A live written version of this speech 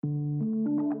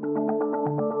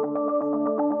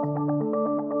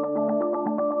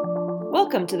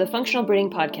Welcome to the Functional Breeding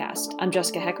Podcast. I'm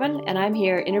Jessica Heckman, and I'm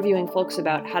here interviewing folks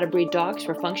about how to breed dogs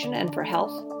for function and for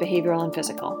health, behavioral and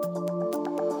physical.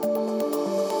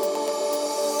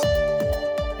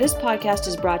 This podcast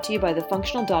is brought to you by the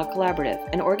Functional Dog Collaborative,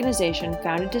 an organization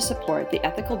founded to support the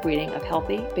ethical breeding of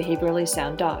healthy, behaviorally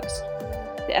sound dogs.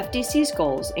 The FDC's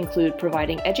goals include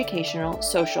providing educational,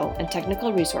 social, and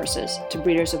technical resources to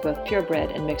breeders of both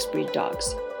purebred and mixed breed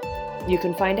dogs. You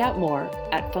can find out more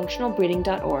at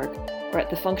functionalbreeding.org or at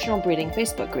the Functional Breeding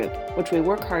Facebook group, which we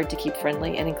work hard to keep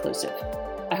friendly and inclusive.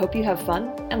 I hope you have fun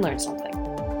and learn something.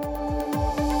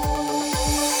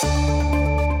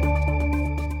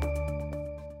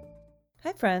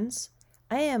 Hi, friends.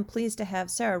 I am pleased to have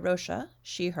Sara Reusche,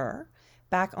 she, her,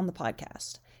 back on the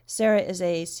podcast. Sara is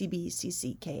a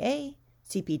CBCCKA,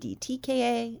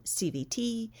 CPD-TKA,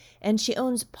 CVT, and she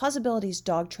owns Possibilities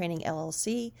Dog Training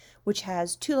LLC, which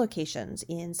has 2 locations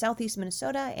in Southeast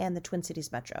Minnesota and the Twin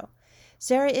Cities Metro.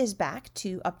 Sara is back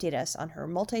to update us on her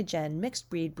multi-gen mixed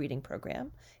breed breeding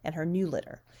program and her new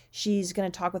litter. She's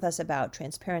going to talk with us about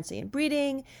transparency in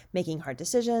breeding, making hard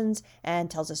decisions, and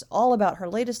tells us all about her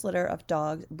latest litter of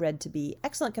dogs bred to be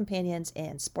excellent companions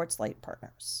and sports light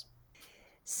partners.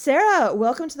 Sara,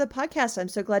 welcome to the podcast. I'm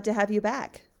so glad to have you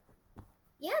back.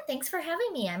 Yeah, thanks for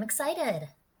having me. I'm excited.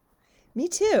 Me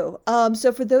too.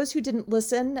 So for those who didn't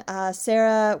listen,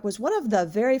 Sara was one of the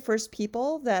very first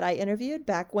people that I interviewed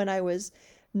back when I was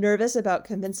nervous about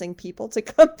convincing people to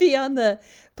come be on the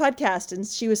podcast. And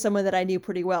she was someone that I knew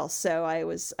pretty well. So I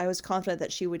was confident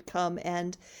that she would come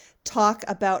and talk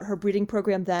about her breeding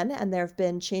program then. And there have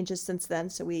been changes since then.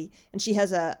 And she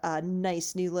has a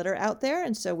nice new litter out there.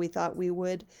 And so we thought we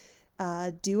would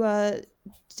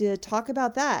to talk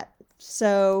about that.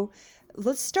 So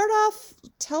let's start off.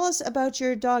 Tell us about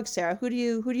your dog, Sara. Who do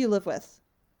you live with?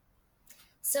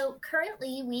 So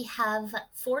currently we have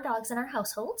 4 dogs in our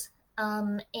household,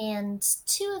 and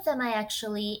 2 of them I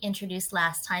actually introduced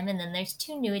last time, and then there's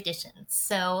 2 new additions.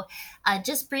 So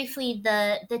just briefly,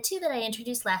 the 2 that I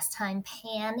introduced last time,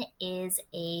 Pan is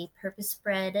a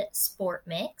purpose-bred sport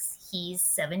mix. He's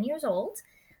 7 years old,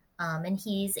 and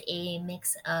he's a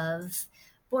mix of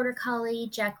Border Collie,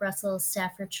 Jack Russell,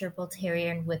 Staffordshire Bull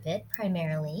Terrier, and Whippet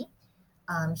primarily.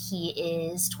 He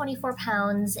is 24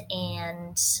 pounds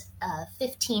and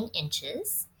 15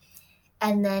 inches.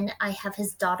 And then I have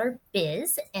his daughter,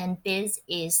 Biz, and Biz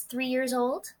is 3 years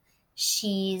old.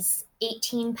 She's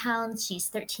 18 pounds. She's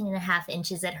 13 and a half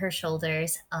inches at her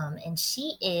shoulders. And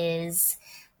she is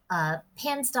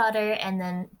Pan's daughter, and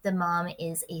then the mom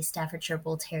is a Staffordshire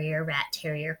Bull Terrier, Rat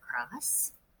Terrier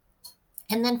cross.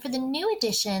 And then for the new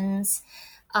additions,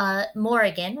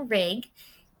 Morrigan, Rig,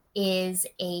 is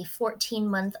a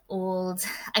 14-month-old,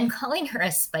 I'm calling her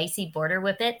a spicy border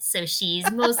whippet. So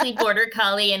she's mostly border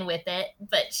collie and whippet,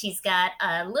 but she's got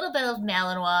a little bit of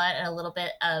Malinois and a little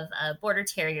bit of border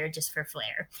terrier just for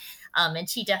flair. And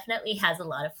she definitely has a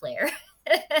lot of flair.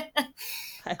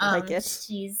 I like it.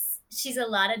 She's a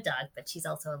lot of dog, but she's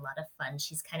also a lot of fun.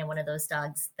 She's kind of one of those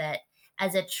dogs that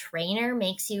as a trainer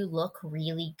makes you look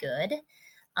really good.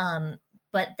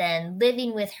 But then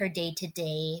living with her day to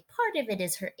day, part of it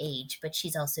is her age, but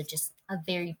she's also just a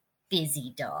very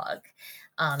busy dog.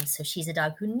 So she's a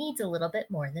dog who needs a little bit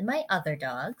more than my other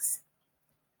dogs.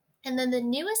 And then the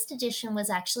newest addition was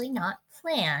actually not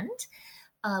planned.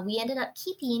 We ended up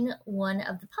keeping one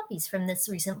of the puppies from this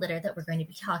recent litter that we're going to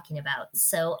be talking about.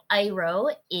 So Iro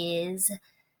is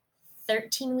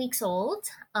 13 weeks old,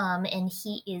 and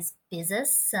he is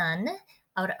Biz's son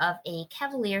out of a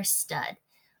Cavalier stud.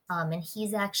 And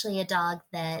he's actually a dog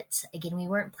that, again, we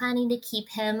weren't planning to keep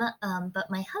him, but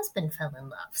my husband fell in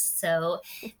love. So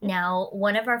now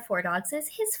one of our 4 dogs is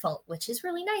his fault, which is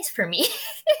really nice for me.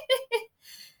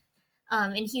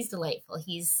 And he's delightful.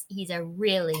 He's a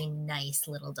really nice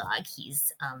little dog.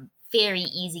 He's very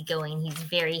easygoing. He's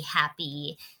very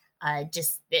happy.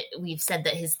 We've said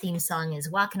that his theme song is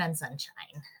Walking on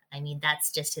Sunshine. I mean,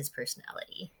 that's just his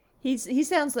personality. He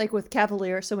sounds like with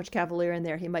Cavalier, so much Cavalier in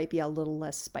there, he might be a little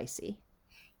less spicy.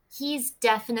 He's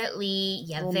definitely,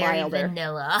 very milder.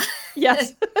 Vanilla.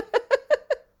 Yes.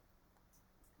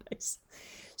 Nice.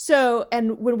 So,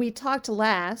 and when we talked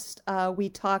last, we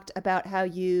talked about how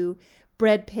you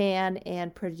bred Pan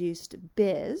and produced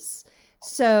Biz.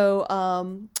 So,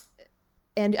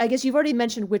 and I guess you've already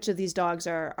mentioned which of these dogs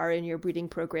are in your breeding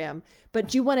program, but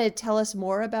do you want to tell us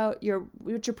more about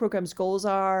what your program's goals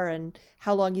are and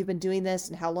how long you've been doing this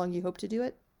and how long you hope to do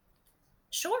it?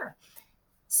 Sure.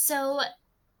 So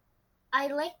I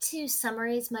like to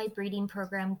summarize my breeding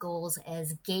program goals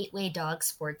as gateway dog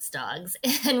sports dogs.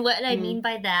 And what I mean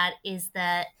by that is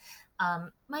that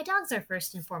My dogs are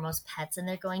first and foremost pets, and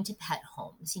they're going to pet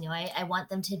homes. I want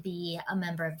them to be a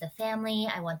member of the family.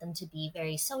 I want them to be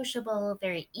very sociable,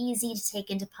 very easy to take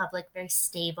into public, very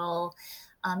stable,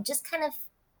 just kind of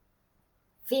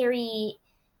very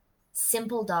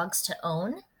simple dogs to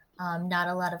own. Not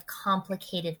a lot of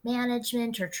complicated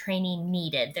management or training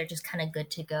needed. They're just kind of good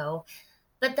to go.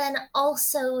 But then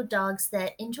also dogs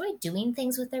that enjoy doing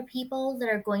things with their people, that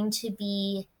are going to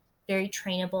be very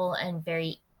trainable and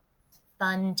very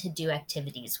fun to do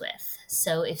activities with.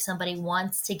 So if somebody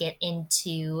wants to get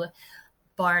into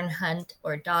barn hunt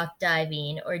or dock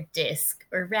diving or disc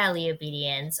or rally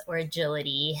obedience or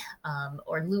agility,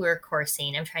 or lure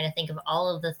coursing, I'm trying to think of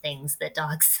all of the things that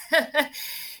dogs that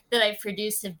I've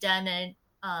produced have done, and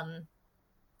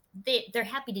they're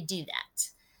happy to do that,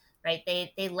 right?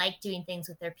 They like doing things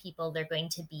with their people. They're going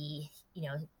to be,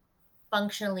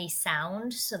 functionally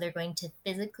sound, so they're going to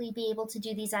physically be able to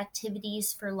do these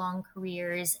activities for long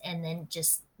careers, and then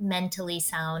just mentally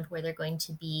sound, where they're going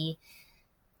to be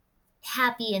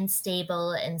happy and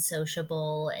stable and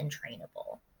sociable and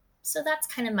trainable. So that's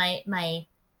kind of my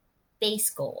base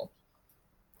goal.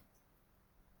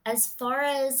 As far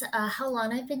as how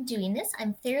long I've been doing this,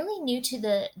 I'm fairly new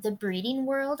to the breeding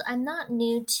world. I'm not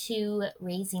new to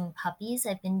raising puppies.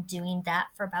 I've been doing that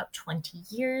for about 20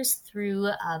 years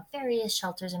through various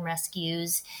shelters and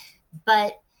rescues.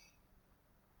 But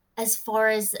as far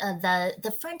as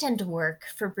the front end work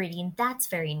for breeding, that's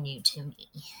very new to me.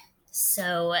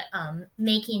 So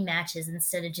making matches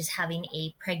instead of just having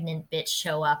a pregnant bitch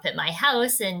show up at my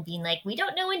house and being like, we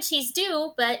don't know when she's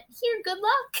due, but here, good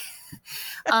luck.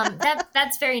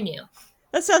 That's very new.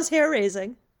 That sounds hair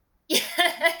raising.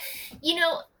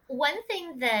 One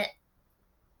thing that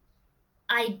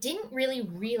I didn't really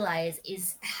realize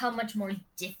is how much more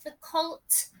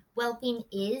difficult whelping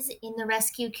is in the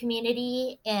rescue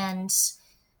community, and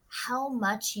how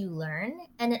much you learn.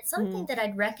 And it's something that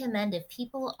I'd recommend if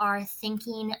people are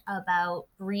thinking about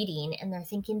breeding and they're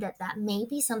thinking that that may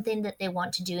be something that they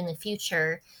want to do in the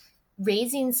future.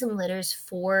 Raising some litters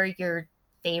for your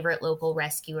favorite local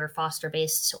rescue or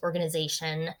foster-based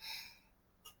organization,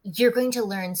 you're going to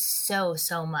learn so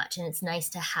much. And it's nice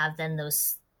to have then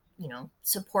those,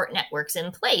 support networks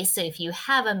in place. So if you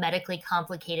have a medically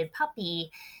complicated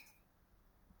puppy,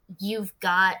 you've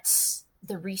got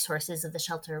the resources of the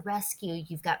shelter rescue.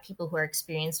 You've got people who are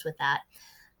experienced with that,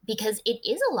 because it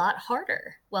is a lot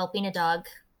harder whelping a dog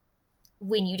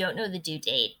when you don't know the due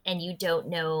date and you don't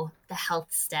know the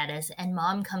health status, and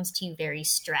mom comes to you very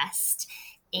stressed,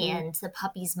 and the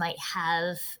puppies might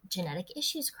have genetic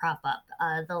issues crop up.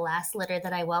 The last litter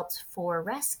that I whelped for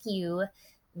rescue,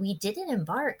 we didn't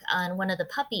embark on one of the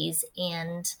puppies,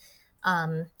 and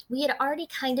we had already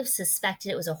kind of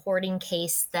suspected it was a hoarding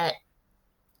case, that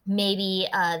maybe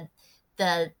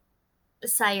the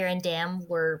sire and dam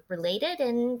were related,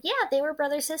 and they were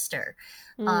brother-sister.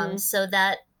 So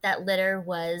that litter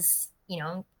was,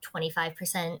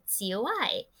 25%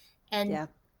 COI. And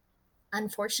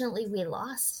unfortunately, we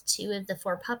lost 2 of the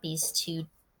 4 puppies to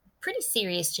pretty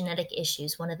serious genetic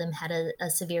issues. One of them had a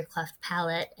severe cleft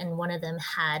palate, and one of them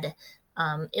had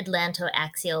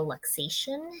atlantoaxial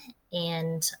luxation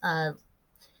and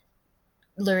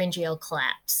laryngeal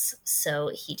collapse. So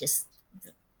he just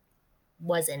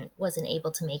wasn't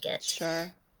able to make it.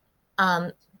 Sure.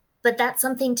 But that's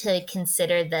something to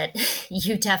consider, that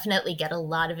you definitely get a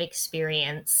lot of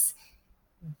experience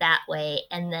that way.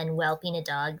 And then whelping a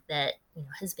dog that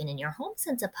has been in your home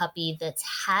since a puppy, that's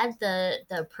had the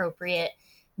appropriate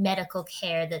medical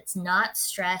care, that's not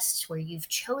stressed, where you've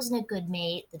chosen a good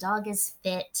mate, the dog is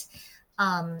fit,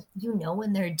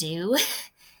 when they're due.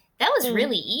 That was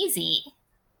really easy.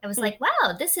 I was like,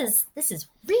 wow, this is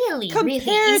really, really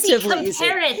easy.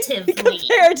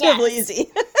 Comparatively easy.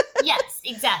 Yes,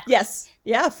 exactly. Yes.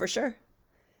 Yeah, for sure.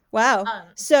 Wow.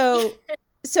 So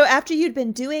after you'd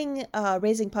been doing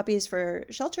raising puppies for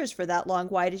shelters for that long,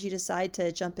 why did you decide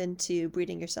to jump into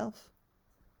breeding yourself?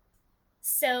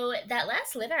 So that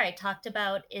last litter I talked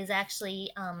about is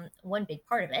actually one big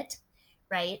part of it,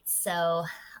 right? So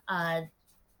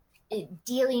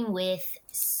dealing with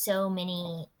so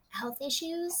many health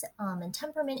issues and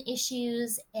temperament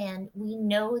issues. And we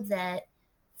know that,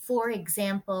 for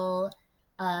example,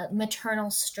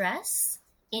 maternal stress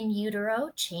in utero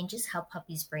changes how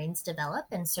puppies' brains develop.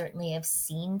 And certainly I've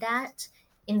seen that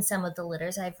in some of the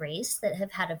litters I've raised that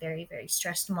have had a very, very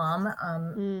stressed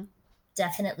mom.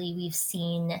 Definitely we've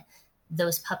seen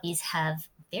those puppies have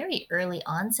very early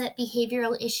onset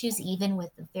behavioral issues, even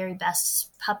with the very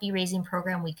best puppy raising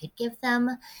program we could give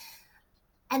them.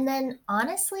 And then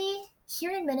honestly,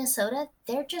 here in Minnesota,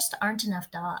 there just aren't enough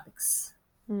dogs.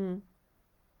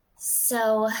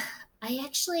 So I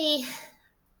actually,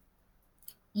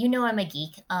 I'm a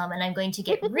geek, and I'm going to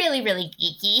get really, really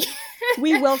geeky.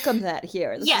 We welcome that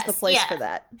here. This is the Yes, place yeah. for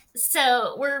that.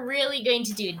 So we're really going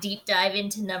to do a deep dive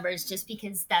into numbers just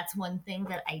because that's one thing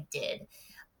that I did.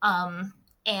 Um,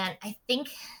 and I think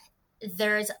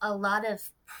there's a lot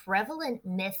of prevalent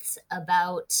myths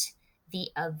about the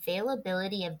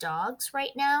availability of dogs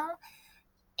right now.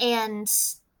 And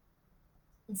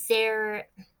they're,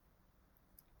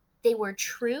 they were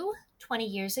true 20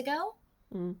 years ago,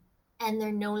 Mm. and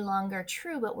they're no longer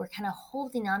true, but we're kind of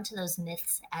holding on to those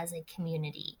myths as a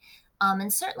community.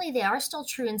 And certainly they are still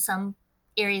true in some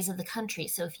areas of the country.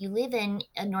 So if you live in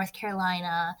North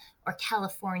Carolina or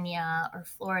California or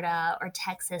Florida or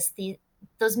Texas,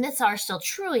 those myths are still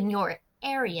true in your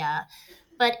area.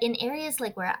 But in areas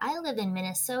like where I live in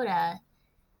Minnesota,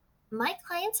 my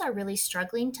clients are really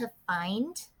struggling to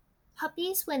find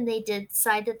puppies when they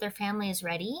decide that their family is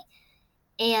ready.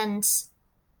 And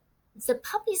the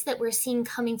puppies that we're seeing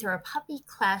coming through our puppy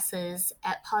classes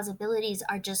at Possibilities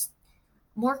are just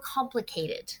more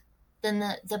complicated than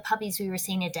the puppies we were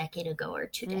seeing a decade ago or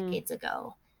two decades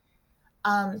ago.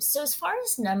 So as far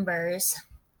as numbers,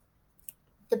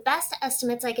 the best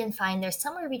estimates I can find, there's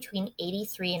somewhere between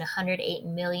 83 and 108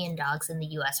 million dogs in the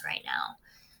US right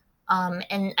now.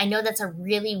 And I know that's a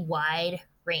really wide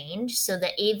range. So the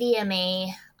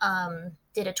AVMA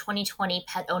did a 2020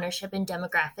 pet ownership and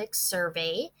demographics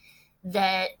survey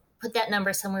that put that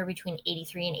number somewhere between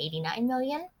 83 and 89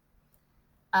 million.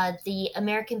 The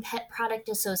American Pet Product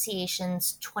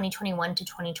Association's 2021 to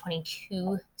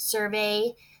 2022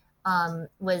 survey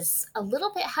was a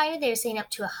little bit higher. They were saying up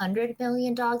to 100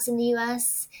 million dogs in the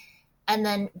US. And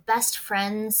then Best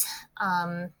Friends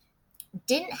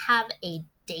didn't have a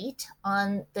date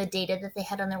on the data that they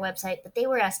had on their website, but they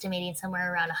were estimating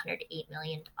somewhere around 108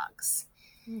 million dogs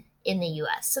in the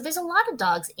US. So there's a lot of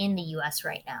dogs in the US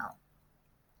right now.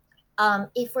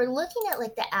 If we're looking at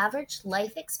like the average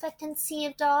life expectancy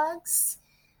of dogs,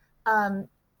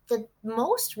 the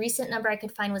most recent number I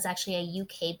could find was actually a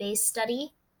UK based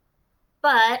study,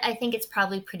 but I think it's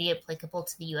probably pretty applicable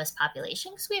to the US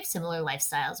population because we have similar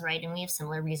lifestyles, right? And we have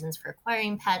similar reasons for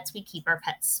acquiring pets. We keep our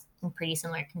pets in pretty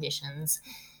similar conditions.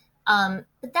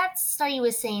 But that study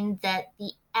was saying that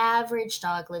the average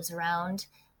dog lives around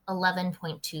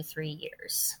 11.23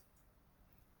 years.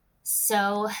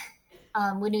 So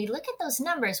when we look at those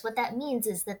numbers, what that means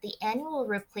is that the annual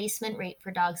replacement rate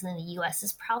for dogs in the US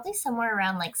is probably somewhere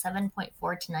around like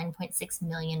 7.4 to 9.6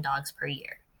 million dogs per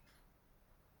year.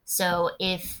 So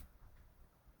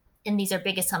and these are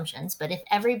big assumptions, but if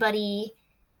everybody,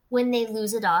 when they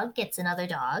lose a dog, gets another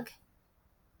dog,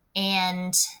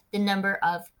 and the number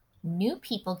of new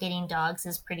people getting dogs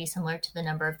is pretty similar to the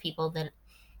number of people that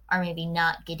are maybe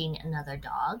not getting another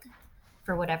dog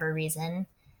for whatever reason,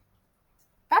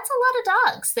 that's a lot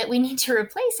of dogs that we need to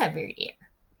replace every year.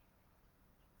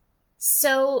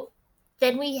 So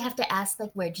then we have to ask,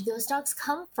 like, where do those dogs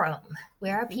come from?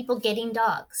 Where are people getting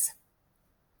dogs?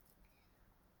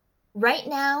 Right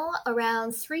now,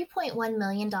 around 3.1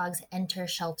 million dogs enter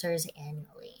shelters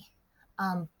annually.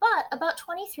 But about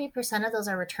 23% of those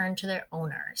are returned to their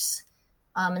owners.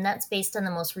 And that's based on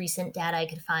the most recent data I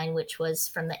could find, which was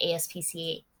from the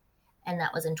ASPCA, and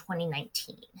that was in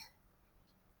 2019.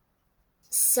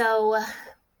 So,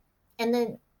 and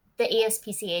then the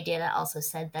ASPCA data also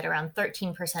said that around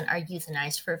 13% are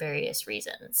euthanized for various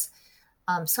reasons.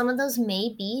 Some of those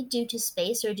may be due to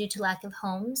space or due to lack of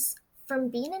homes. From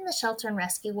being in the shelter and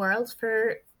rescue world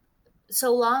for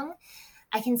so long,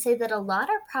 I can say that a lot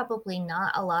are probably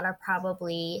not. A lot are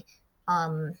probably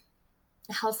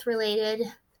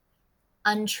health-related,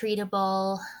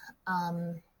 untreatable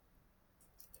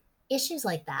issues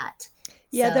like that.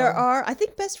 Yeah, So, there are. I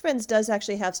think Best Friends does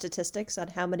actually have statistics on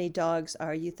how many dogs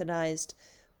are euthanized.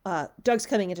 Dogs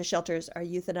coming into shelters are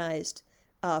euthanized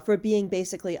for being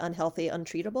basically unhealthy,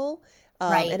 untreatable.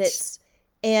 right.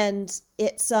 And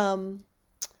it's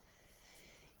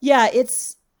yeah,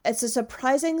 it's a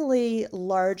surprisingly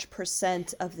large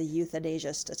percent of the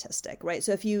euthanasia statistic, right?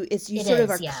 So if you It sort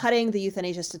of is, are yeah. cutting the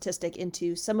euthanasia statistic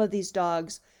into some of these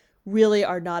dogs really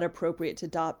are not appropriate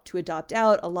to adopt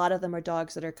out. A lot of them are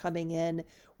dogs that are coming in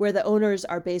where the owners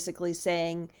are basically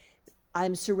saying,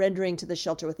 I'm surrendering to the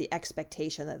shelter with the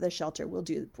expectation that the shelter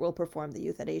will perform the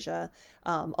euthanasia.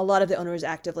 A lot of the owners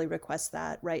actively request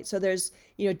that, right? So there's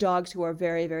dogs who are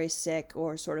very, very sick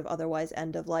or sort of otherwise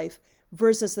end of life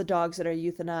versus the dogs that are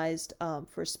euthanized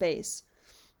for space.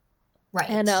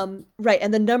 And Right. right,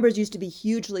 and the numbers used to be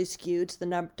hugely skewed to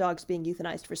the dogs being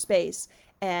euthanized for space,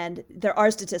 and there are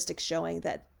statistics showing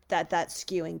that's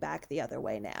skewing back the other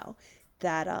way now.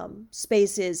 that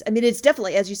space is, I mean, it's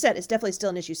definitely, as you said, it's definitely still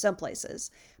an issue some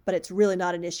places, but it's really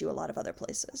not an issue a lot of other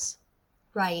places.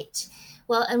 Right.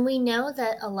 Well, and we know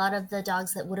that a lot of the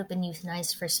dogs that would have been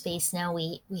euthanized for space now,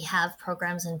 we have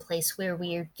programs in place where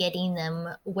we are getting them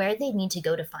where they need to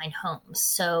go to find homes.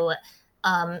 So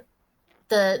um,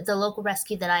 the local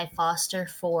rescue that I foster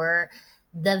for,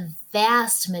 the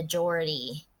vast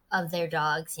majority of their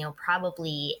dogs,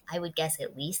 probably I would guess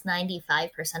at least 95%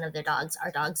 of their dogs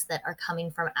are dogs that are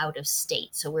coming from out of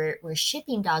state. So we're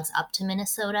shipping dogs up to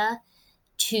Minnesota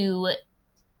to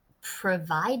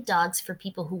provide dogs for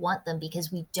people who want them,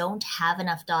 because we don't have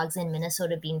enough dogs in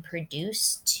Minnesota being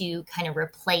produced to kind of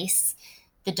replace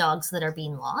the dogs that are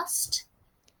being lost.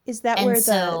 Is that And where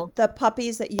so, the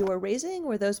puppies that you were raising,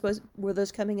 were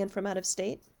those coming in from out of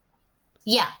state?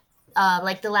 yeah,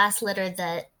 like the last litter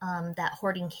that that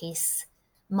hoarding case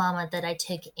mama that I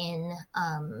took in,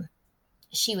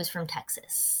 she was from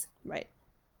Texas. Right.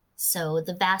 So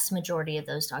the vast majority of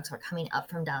those dogs are coming up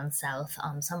from down south,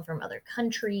 some from other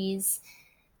countries,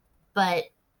 but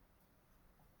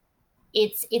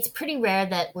it's pretty rare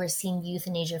that we're seeing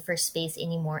euthanasia for space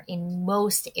anymore in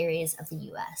most areas of the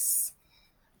U.S.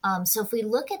 So if we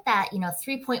look at that,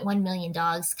 3.1 million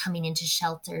dogs coming into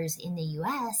shelters in the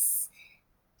U.S.,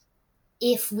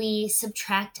 if we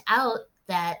subtract out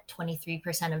that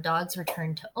 23% of dogs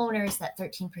returned to owners, that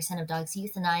 13% of dogs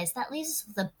euthanized, that leaves us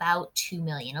with about 2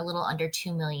 million, a little under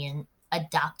 2 million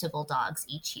adoptable dogs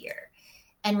each year.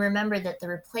 And remember that the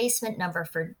replacement number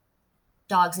for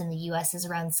dogs in the US is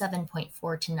around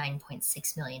 7.4 to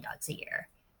 9.6 million dogs a year.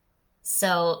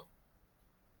 So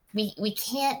we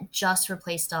can't just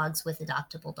replace dogs with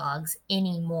adoptable dogs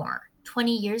anymore.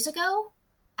 20 years ago,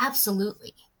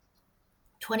 absolutely.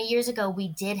 20 years ago, we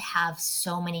did have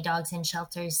so many dogs in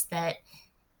shelters that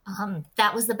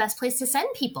that was the best place to send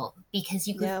people, because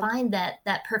you could Yeah. find that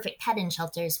perfect pet in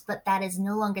shelters, but that is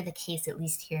no longer the case, at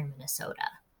least here in Minnesota.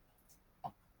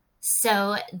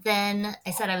 So then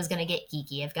I said I was going to get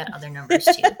geeky. I've got other numbers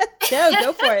too. No,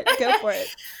 go for it. Go for it.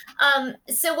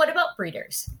 So what about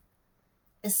breeders?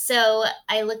 So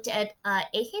I looked at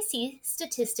AKC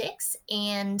statistics,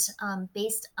 and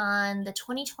based on the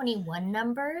 2021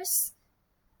 numbers,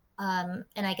 and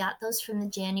I got those from the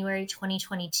January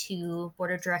 2022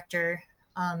 Board of Director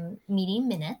meeting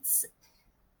minutes,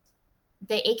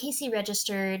 the AKC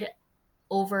registered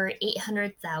over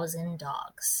 800,000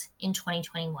 dogs in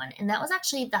 2021. And that was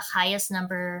actually the highest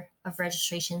number of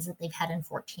registrations that they've had in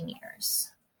 14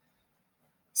 years.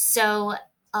 So,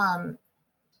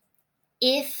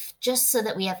 if, just so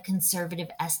that we have conservative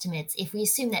estimates, if we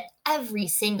assume that every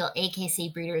single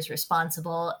AKC breeder is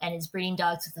responsible and is breeding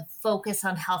dogs with a focus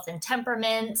on health and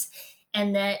temperament,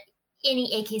 and that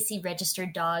any AKC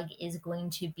registered dog is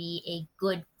going to be a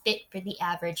good fit for the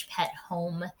average pet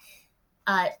home,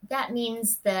 that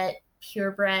means that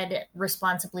purebred,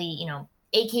 responsibly,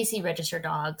 AKC registered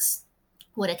dogs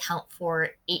would account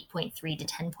for 8.3 to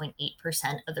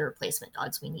 10.8% of the replacement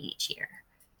dogs we need each year.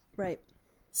 Right.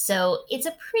 So it's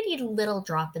a pretty little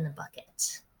drop in the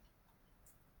bucket.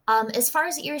 As far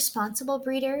as irresponsible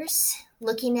breeders,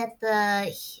 looking at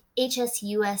the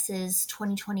HSUS's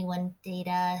 2021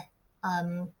 data,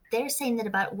 they're saying that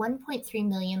about 1.3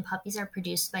 million puppies are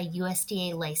produced by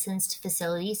USDA licensed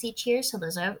facilities each year. So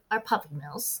those are puppy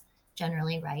mills,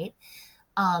 generally, right?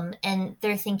 And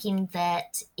they're thinking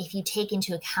that if you take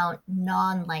into account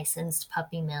non-licensed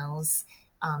puppy mills,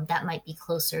 that might be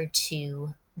closer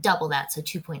to double that, so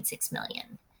 2.6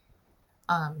 million.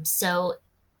 So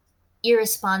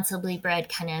irresponsibly bred,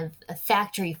 kind of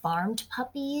factory farmed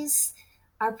puppies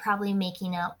are probably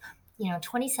making up,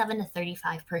 27 to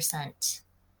 35%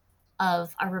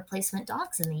 of our replacement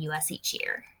dogs in the US each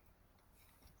year.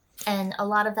 And a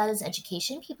lot of that is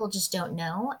education. People just don't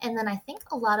know. And then I think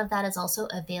a lot of that is also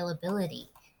availability.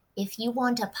 If you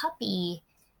want a puppy,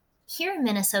 here in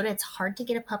Minnesota, it's hard to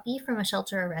get a puppy from a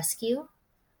shelter or rescue.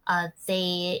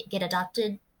 They get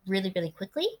adopted really, really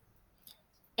quickly.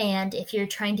 And if you're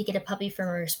trying to get a puppy from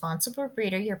a responsible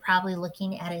breeder, you're probably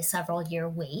looking at a several-year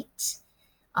wait.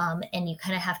 And you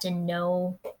kind of have to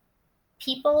know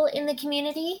people in the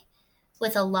community.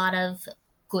 With a lot of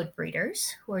good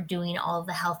breeders who are doing all of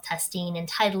the health testing and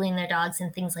titling their dogs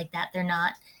and things like that. They're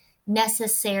not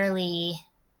necessarily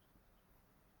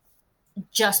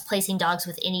just placing dogs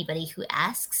with anybody who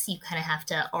asks. You kind of have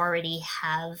to already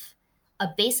have a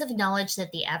base of knowledge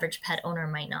that the average pet owner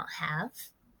might not have.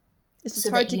 It's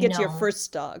hard to get your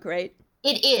first dog, right?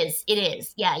 It is.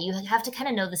 Yeah, you have to kind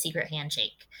of know the secret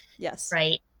handshake. Yes.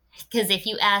 Right? Because if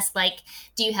you ask, like,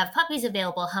 do you have puppies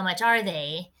available? How much are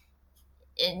they?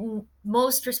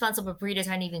 Most responsible breeders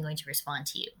aren't even going to respond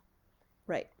to you.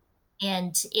 Right.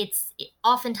 And it's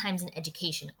oftentimes an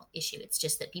educational issue. It's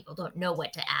just that people don't know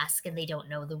what to ask and they don't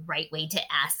know the right way to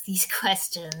ask these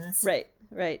questions. Right,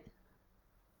 right.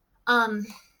 Um,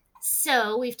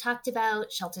 so we've talked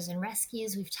about shelters and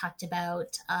rescues. We've talked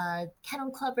about kennel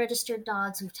club registered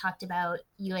dogs. We've talked about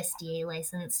USDA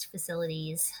licensed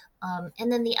facilities.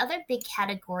 And then the other big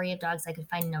category of dogs I could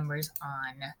find numbers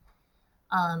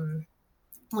on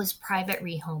was private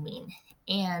rehoming.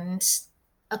 And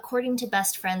according to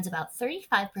Best Friends, about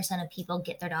 35% of people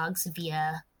get their dogs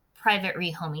via private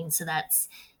rehoming. So that's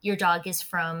your dog is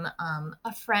from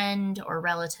a friend or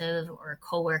relative or a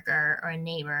coworker or a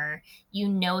neighbor. You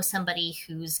know somebody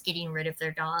who's getting rid of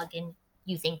their dog and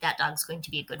you think that dog's going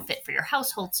to be a good fit for your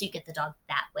household, so you get the dog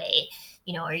that way.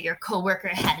 Or your coworker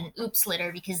had an oops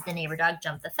litter because the neighbor dog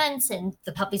jumped the fence and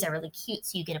the puppies are really cute,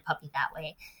 so you get a puppy that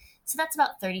way. So that's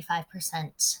about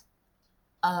 35%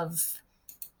 of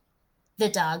the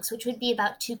dogs, which would be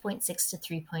about 2.6 to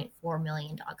 3.4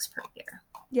 million dogs per year.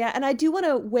 Yeah, and I do want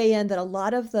to weigh in that a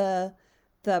lot of the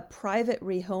private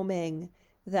rehoming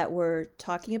that we're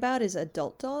talking about is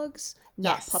adult dogs,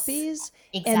 not Yes, puppies.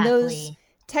 And those, exactly.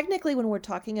 technically, when we're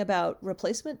talking about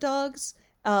replacement dogs,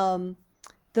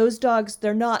 those dogs,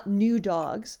 they're not new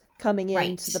dogs coming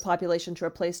into Right, the population to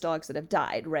replace dogs that have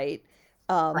died, right?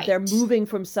 They're right. moving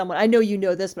from someone. I know you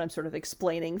know this, but I'm sort of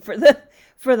explaining for the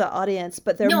audience.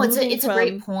 But they're No, moving it's a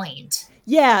great from, point.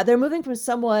 yeah, they're moving from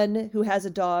someone who has a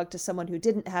dog to someone who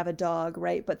didn't have a dog,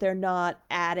 right? But they're not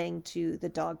adding to the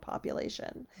dog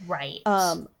population. Right.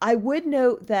 I would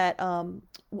note that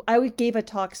gave a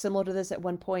talk similar to this at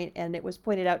one point, and it was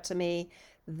pointed out to me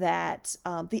that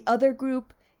the other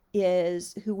group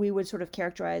is who we would sort of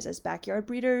characterize as backyard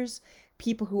breeders,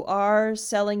 people who are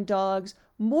selling dogs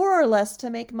more or less to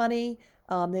make money.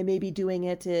 They may be doing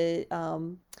it to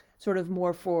sort of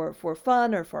more for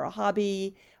fun or for a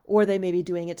hobby, or they may be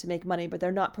doing it to make money, but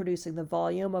they're not producing the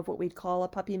volume of what we'd call a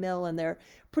puppy mill, and they're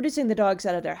producing the dogs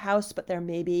out of their house, but they're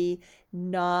maybe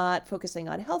not focusing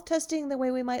on health testing the way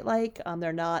we might like.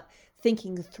 They're not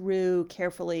thinking through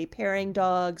carefully pairing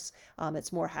dogs.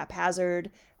 It's more haphazard.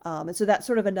 And so that's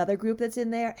sort of another group that's in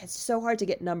there. It's so hard to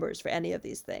get numbers for any of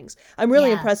these things. I'm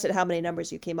really Yeah. impressed at how many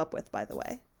numbers you came up with, by the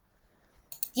way.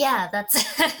 Yeah, that's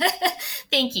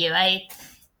thank you. I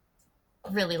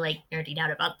really like nerding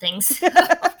out about things. I'm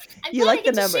You glad I like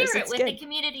the get to numbers. share it It's with a good.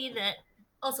 community that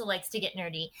also likes to get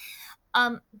nerdy.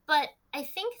 But I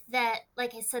think that,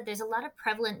 like I said, there's a lot of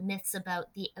prevalent myths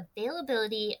about the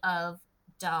availability of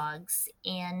dogs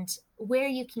and where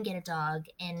you can get a dog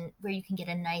and where you can get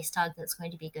a nice dog that's going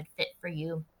to be a good fit for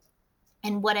you.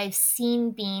 And what I've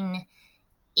seen being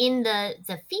in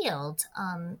the field,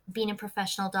 being a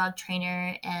professional dog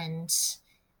trainer and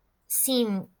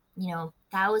seeing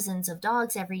thousands of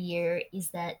dogs every year, is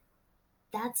that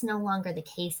that's no longer the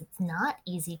case. It's not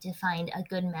easy to find a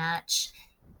good match.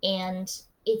 And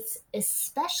it's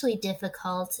especially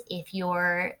difficult if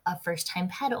you're a first time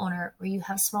pet owner or you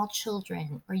have small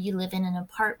children or you live in an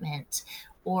apartment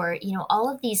or, all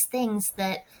of these things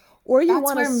Or you that's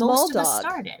want a where small most of us dog,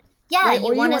 started. Yeah, right? you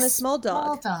Or you want a want a small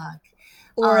small dog. dog.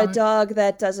 Or a dog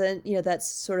that doesn't, that's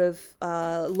sort of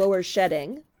lower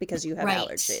shedding because you have Right,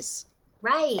 allergies.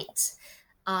 right.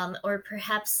 Or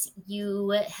perhaps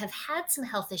you have had some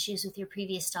health issues with your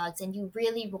previous dogs and you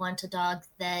really want a dog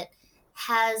that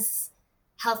has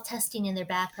health testing in their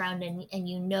background and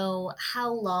you know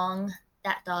how long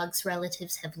that dog's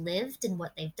relatives have lived and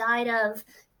what they've died of.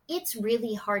 It's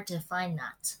really hard to find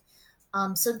that.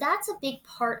 So that's a big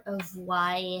part of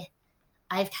why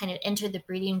I've kind of entered the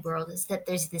breeding world, is that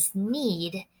there's this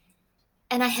need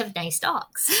and I have nice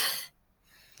dogs.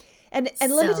 And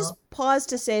let me So, just pause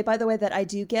to say, by the way, that I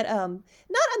do get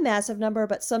not a massive number,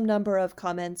 but some number of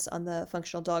comments on the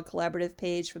Functional Dog Collaborative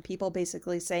page from people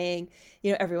basically saying,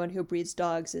 everyone who breeds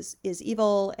dogs is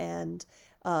evil, and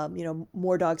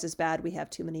more dogs is bad. We have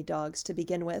too many dogs to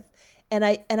begin with. And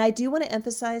I do want to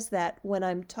emphasize that when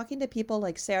I'm talking to people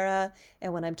like Sarah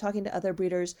and when I'm talking to other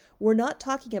breeders, we're not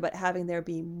talking about having there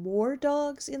be more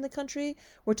dogs in the country.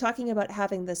 We're talking about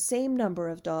having the same number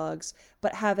of dogs,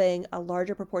 but having a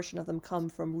larger proportion of them come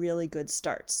from really good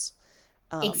starts.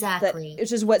 exactly.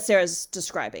 Which is what Sarah's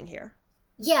describing here.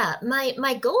 Yeah,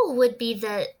 my goal would be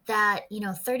that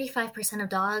 35% of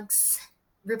dogs,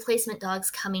 replacement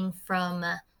dogs coming from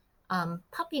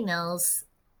puppy mills,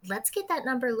 let's get that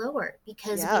number lower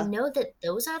because we Yeah. know that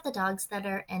those are the dogs that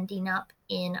are ending up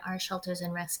in our shelters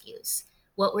and rescues.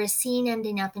 What we're seeing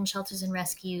ending up in shelters and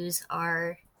rescues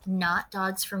are not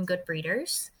dogs from good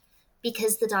breeders,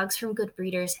 because the dogs from good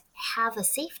breeders have a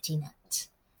safety net.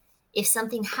 If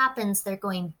something happens, they're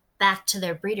going back to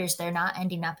their breeders. They're not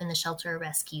ending up in the shelter or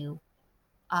rescue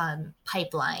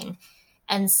pipeline.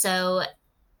 And so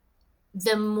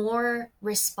the more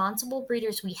responsible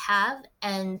breeders we have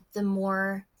and the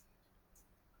more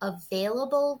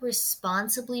available,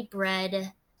 responsibly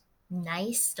bred,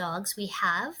 nice dogs we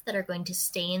have that are going to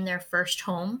stay in their first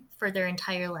home for their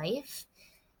entire life,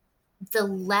 the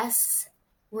less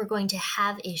we're going to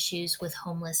have issues with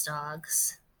homeless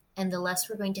dogs, and the less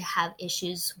we're going to have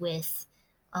issues with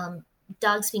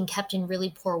dogs being kept in really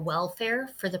poor welfare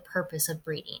for the purpose of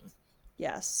breeding.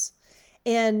 Yes.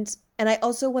 And I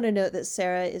also want to note that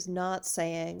Sarah is not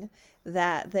saying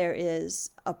that there is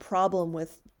a problem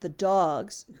with the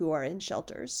dogs who are in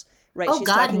shelters, right? Oh She's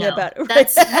God, talking no. about right.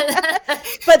 That's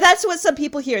But that's what some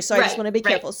people hear, so I just right, want to be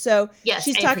right. careful. So Yes,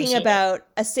 she's I talking appreciate it. about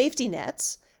a safety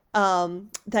net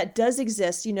that does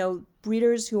exist. You know,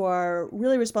 breeders who are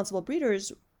really responsible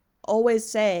breeders always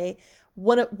say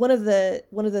one of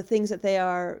the things that they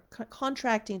are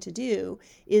contracting to do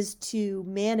is to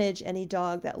manage any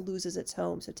dog that loses its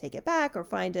home, so take it back or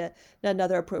find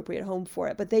another appropriate home for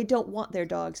it, but they don't want their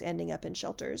dogs ending up in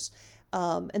shelters.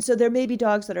 And so there may be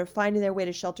dogs that are finding their way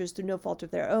to shelters through no fault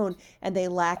of their own, and they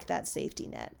lack that safety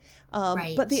net. But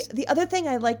the Right. the other thing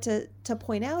I like to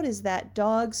point out is that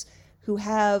dogs who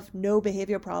have no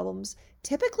behavior problems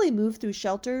typically move through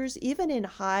shelters, even in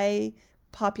high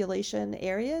population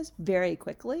areas, very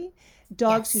quickly.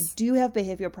 Dogs who Yes. do have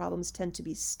behavior problems tend to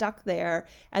be stuck there,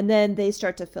 and then they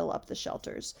start to fill up the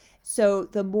shelters. So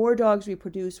the more dogs we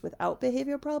produce without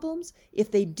behavior problems,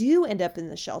 if they do end up in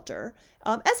the shelter,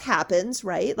 as happens,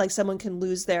 right? Like someone can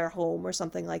lose their home or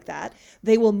something like that,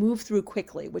 they will move through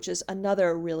quickly, which is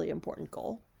another really important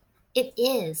goal. It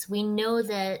is. We know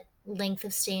that length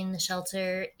of stay in the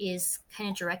shelter is kind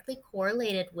of directly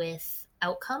correlated with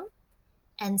outcome.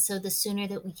 And so the sooner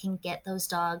that we can get those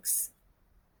dogs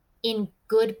in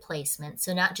good placements,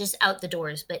 so not just out the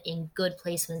doors, but in good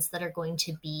placements that are going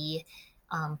to be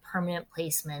permanent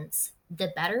placements,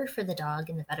 the better for the dog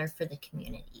and the better for the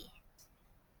community.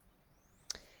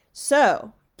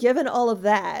 So, given all of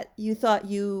that, you thought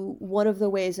one of the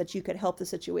ways that you could help the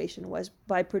situation was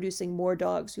by producing more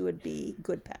dogs who would be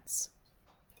good pets.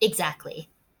 Exactly.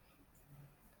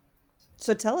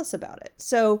 So tell us about it.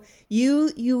 So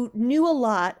you knew a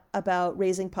lot about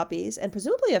raising puppies and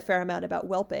presumably a fair amount about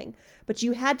whelping, but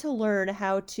you had to learn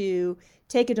how to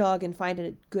take a dog and find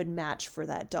a good match for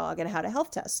that dog and how to health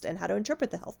test and how to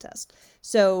interpret the health test.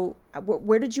 So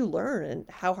where did you learn and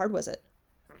how hard was it?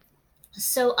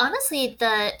 So honestly,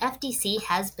 the FDC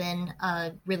has been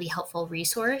a really helpful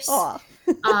resource. Aw.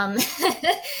 Um,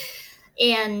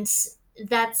 and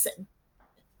that's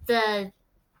the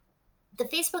the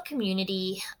Facebook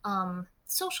community,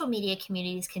 social media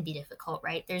communities can be difficult,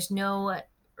 right? There's no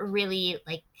really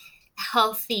like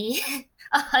healthy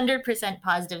 100%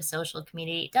 positive social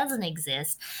community. It doesn't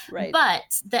exist. Right.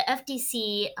 But the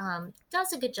FDC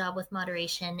does a good job with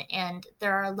moderation, and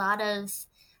there are a lot of,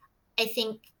 I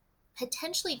think,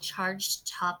 potentially charged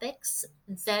topics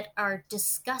that are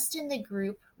discussed in the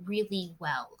group really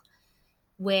well,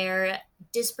 where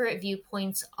disparate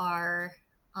viewpoints are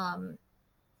um,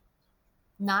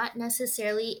 not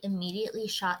necessarily immediately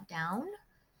shot down,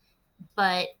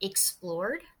 but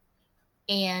explored.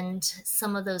 And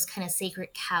some of those kind of sacred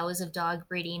cows of dog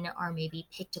breeding are maybe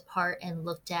picked apart and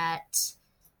looked at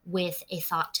with a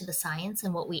thought to the science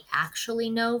and what we actually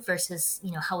know versus,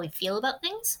 how we feel about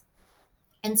things.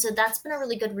 And so that's been a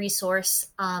really good resource.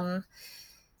 I've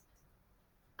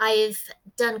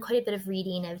done quite a bit of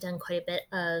reading. I've done quite a bit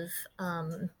of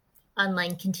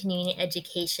online continuing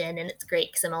education, and it's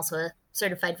great because I'm also a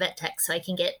certified vet tech, so I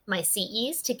can get my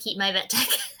CEs to keep my vet tech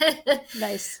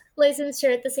Nice.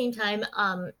 licensure at the same time.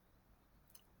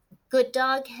 Good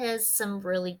Dog has some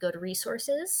really good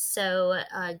resources. So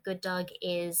Good Dog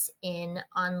is in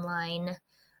online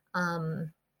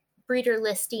breeder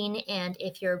listing, and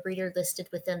if you're a breeder listed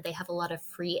with them, they have a lot of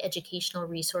free educational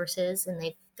resources, and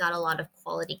they've got a lot of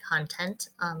quality content.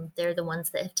 They're the ones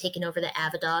that have taken over the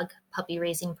Avidog puppy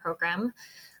raising program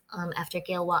after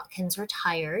Gail Watkins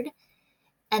retired.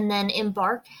 And then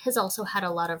Embark has also had a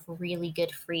lot of really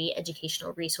good free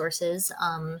educational resources.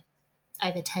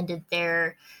 I've attended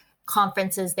their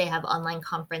conferences. They have online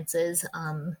conferences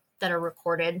that are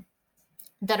recorded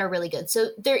that are really good. So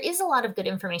there is a lot of good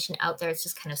information out there. It's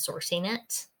just kind of sourcing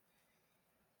it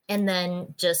and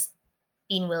then just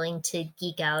being willing to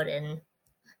geek out and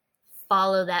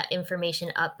follow that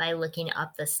information up by looking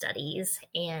up the studies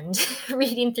and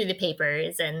reading through the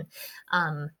papers and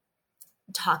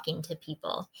talking to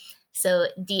people. So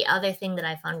the other thing that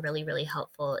I found really, really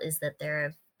helpful is that there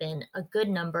have been a good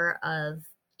number of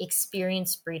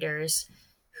experienced breeders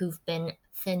who've been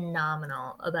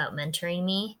phenomenal about mentoring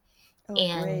me. Oh,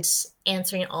 and great.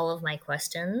 answering all of my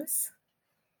questions.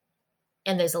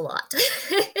 And there's a lot.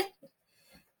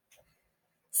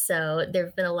 So there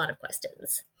have been a lot of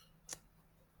questions.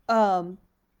 Um,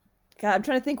 God, I'm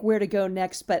trying to think where to go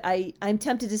next, but I'm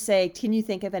tempted to say, can you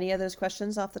think of any of those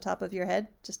questions off the top of your head,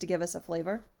 just to give us a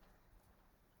flavor?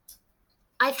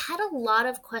 I've had a lot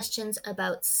of questions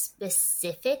about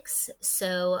specifics.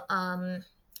 So, and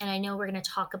I know we're going to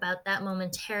talk about that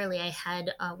momentarily. I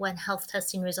had one health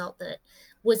testing result that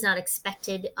was not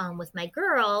expected with my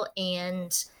girl,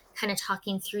 and kind of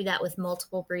talking through that with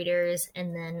multiple breeders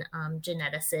and then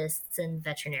geneticists and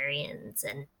veterinarians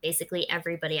and basically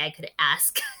everybody I could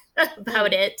ask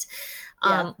about Mm, it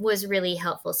yeah, was really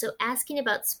helpful. So, asking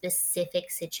about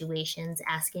specific situations,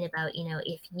 asking about,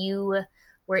 if you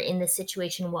were in this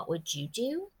situation, what would you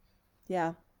do?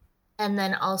 yeah, And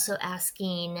then also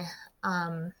asking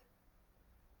um,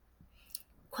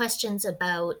 questions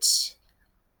about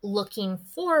looking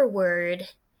forward.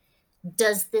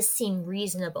 Does this seem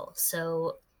reasonable?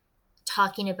 So,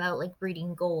 talking about like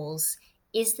breeding goals.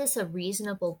 Is this a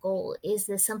reasonable goal? Is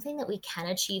this something that we can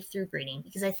achieve through breeding?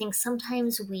 Because I think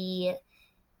sometimes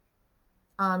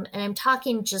and I'm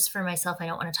talking just for myself, I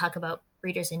don't want to talk about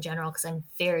breeders in general because I'm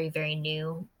very, very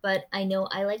new, but I know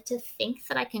I like to think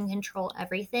that I can control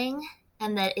everything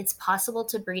and that it's possible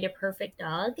to breed a perfect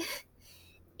dog.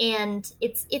 And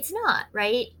it's not,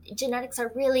 right? Genetics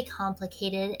are really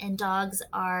complicated, and dogs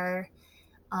are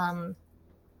um,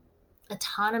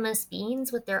 autonomous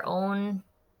beings with their own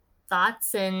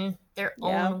thoughts and their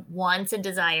yeah. own wants and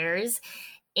desires.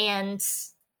 And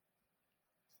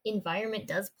environment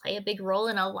does play a big role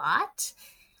in a lot.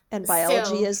 And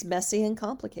biology So, is messy and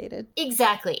complicated.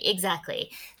 exactly,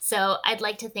 exactly. So I'd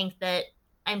like to think that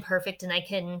I'm perfect and I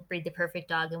can breed the perfect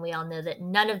dog, and we all know that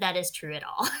none of that is true at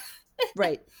all.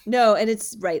 Right. No, and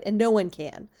it's right, and no one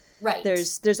can. Right.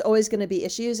 There's always going to be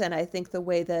issues, and I think the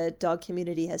way the dog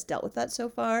community has dealt with that so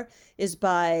far is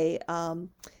by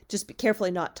just be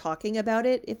carefully not talking about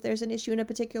it if there's an issue in a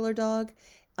particular dog,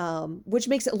 which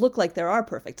makes it look like there are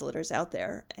perfect litters out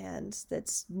there, and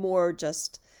that's more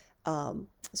just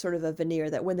sort of a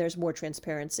veneer that when there's more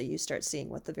transparency, you start seeing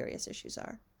what the various issues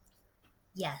are.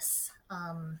 Yes.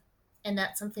 And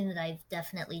that's something that I've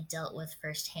definitely dealt with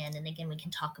firsthand. And again, we can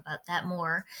talk about that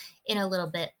more in a little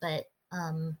bit, but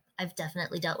I've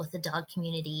definitely dealt with the dog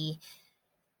community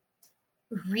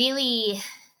really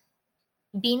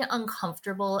being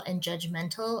uncomfortable and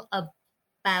judgmental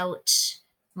about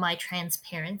my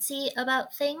transparency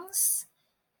about things.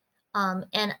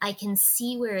 And I can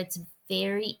see where it's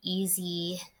very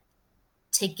easy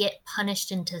to get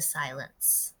punished into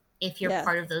silence if you're Yeah,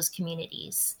 part of those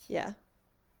communities. yeah.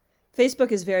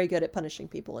 Facebook is very good at punishing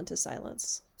people into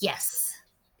silence. Yes.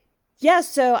 Yeah,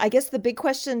 so I guess the big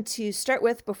question to start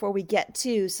with before we get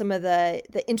to some of the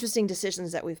interesting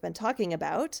decisions that we've been talking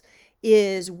about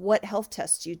is what health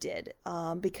tests you did,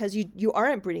 because you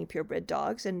aren't breeding purebred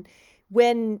dogs, and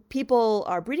when people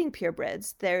are breeding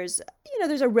purebreds, there's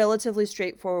a relatively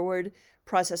straightforward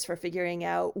process for figuring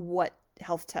out what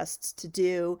health tests to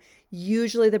do.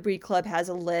 Usually, the breed club has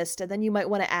a list, and then you might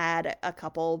want to add a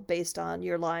couple based on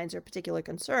your lines or particular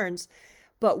concerns.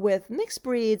 But with mixed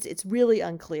breeds, it's really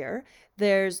unclear.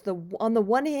 There's on the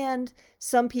one hand,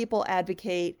 some people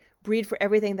advocate breed for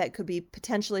everything that could be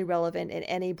potentially relevant in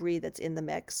any breed that's in the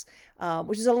mix,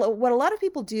 which is what a lot of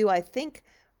people do, I think,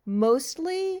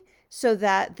 mostly so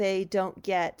that they don't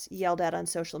get yelled at on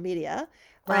social media.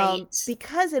 Right.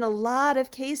 Because in a lot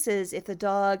of cases, if the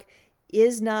dog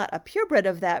is not a purebred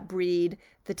of that breed,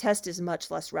 the test is much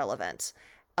less relevant.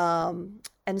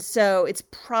 And so it's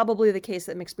probably the case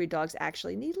that mixed breed dogs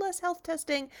actually need less health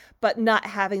testing, but not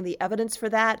having the evidence for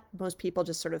that, most people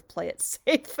just sort of play it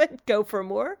safe and go for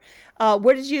more.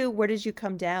 Where did you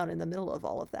come down in the middle of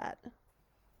all of that?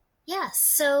 Yeah.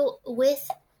 So with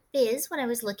Biz, when I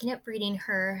was looking at breeding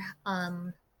her,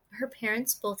 her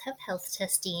parents both have health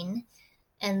testing.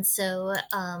 And so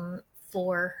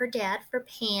for her dad, for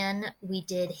Pan, we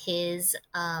did his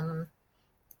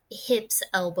hips,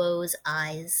 elbows,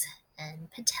 eyes, and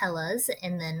patellas,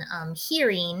 and then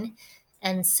hearing.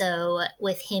 And so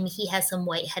with him, he has some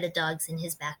white headed dogs in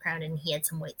his background, and he had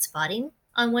some white spotting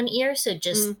on one ear. So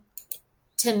just Mm,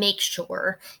 to make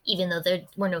sure, even though there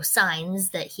were no signs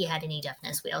that he had any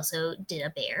deafness, we also did a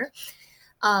bear.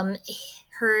 Um,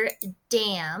 her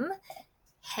dam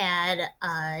had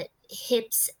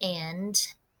hips and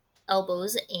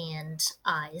elbows and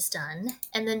eyes done.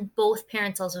 And then both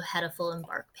parents also had a full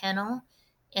embark panel.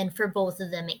 And for both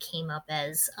of them, it came up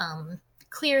as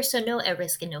clear, so no at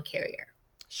risk and no carrier.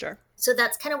 sure. So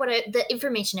that's kind of the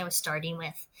information I was starting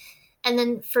with. And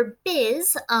then for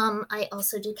Biz, I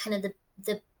also did kind of the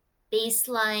the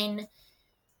baseline,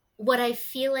 what I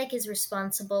feel like is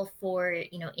responsible for,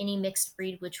 any mixed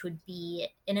breed, which would be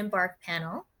an embark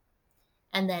panel,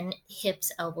 and then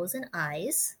hips, elbows, and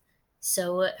eyes.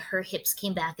 So her hips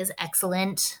came back as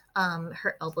excellent.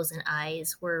 Her elbows and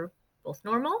eyes were both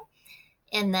normal.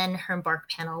 And then her embark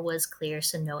panel was clear,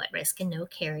 so no at risk and no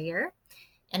carrier.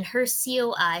 And her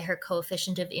COI, her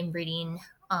coefficient of inbreeding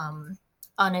on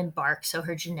embark, so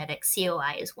her genetic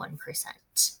COI is 1%.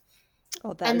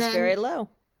 Oh, that is very low.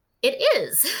 It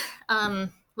is,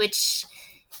 which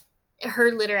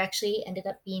her litter actually ended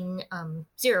up being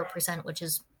 0%, which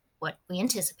is what we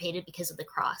anticipated because of the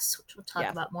cross, which we'll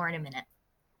talk about more in a minute.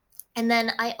 And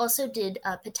then I also did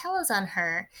patellas on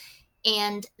her,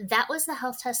 and that was the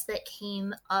health test that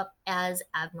came up as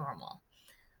abnormal.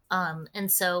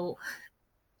 And so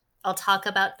I'll talk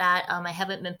about that. I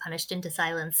haven't been punished into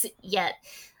silence yet.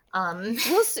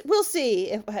 We'll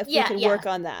see if we can work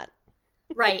on that.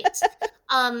 Right.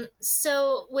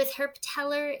 So with her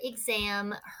patellar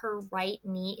exam, her right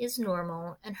knee is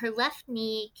normal, and her left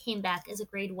knee came back as a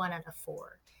grade 1 out of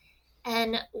 4.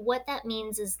 And what that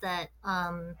means is that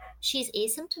she's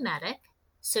asymptomatic.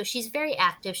 So she's very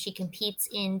active. She competes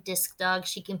in disc dog.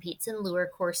 She competes in lure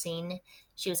coursing.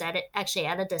 She was actually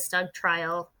at a disc dog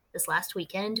trial this last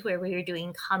weekend where we were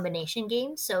doing combination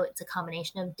games. So it's a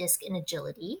combination of disc and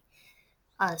agility.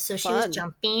 So she was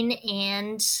jumping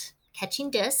and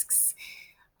catching discs.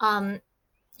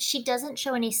 She doesn't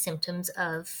show any symptoms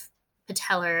of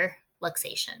patellar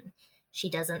luxation. She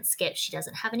doesn't skip. She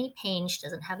doesn't have any pain. She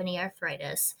doesn't have any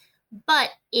arthritis. But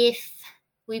if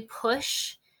we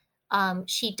push,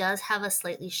 she does have a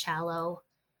slightly shallow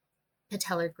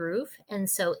patellar groove, and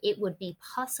so it would be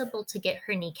possible to get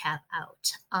her kneecap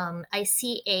out. I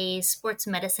see a sports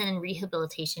medicine and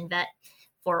rehabilitation vet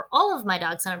for all of my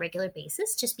dogs on a regular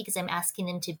basis, just because I'm asking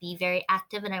them to be very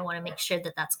active, and I want to make sure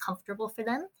that that's comfortable for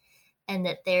them and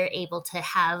that they're able to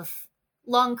have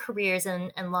long careers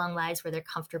and long lives where they're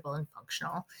comfortable and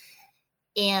functional.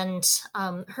 And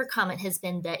her comment has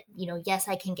been that, yes,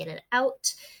 I can get it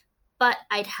out, but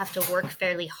I'd have to work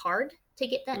fairly hard to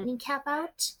get that kneecap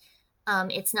out.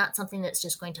 It's not something that's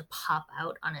just going to pop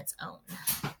out on its own.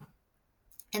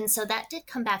 And so that did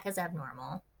come back as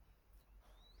abnormal.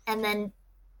 And then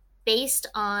based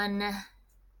on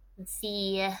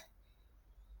the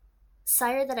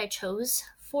sire that I chose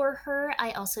for her,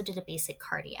 I also did a basic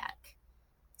cardiac.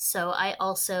 So I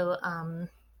also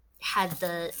had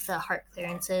the heart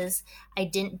clearances. I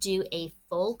didn't do a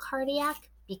full cardiac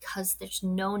because there's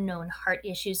no known heart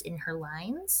issues in her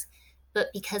lines. But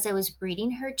because I was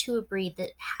breeding her to a breed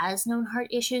that has known heart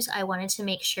issues, I wanted to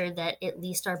make sure that at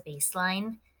least our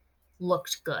baseline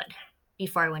looked good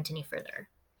before I went any further.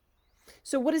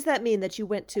 So what does that mean, that you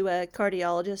went to a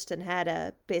cardiologist and had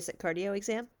a basic cardio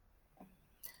exam?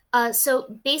 So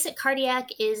basic cardiac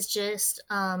is just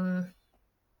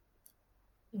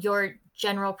your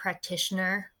general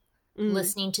practitioner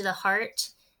listening to the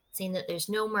heart, saying that there's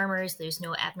no murmurs, there's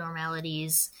no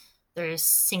abnormalities, there's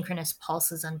synchronous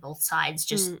pulses on both sides,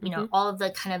 just, all of the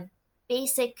kind of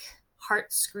basic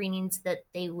heart screenings that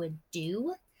they would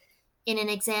do in an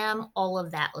exam. All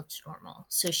of that looked normal.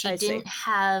 So she didn't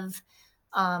have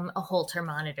a Holter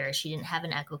monitor. She didn't have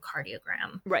an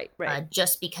echocardiogram. Right.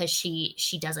 Just because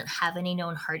she doesn't have any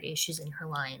known heart issues in her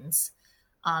lines.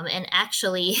 And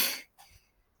actually,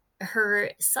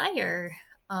 her sire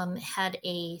had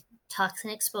a toxin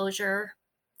exposure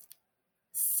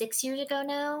 5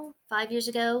 years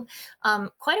ago.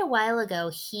 Quite a while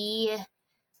ago, he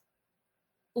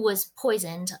was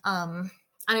poisoned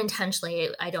unintentionally.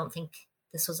 I don't think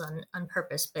this was on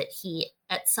purpose, but he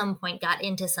at some point got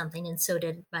into something, and so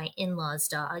did my in-laws'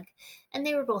 dog. And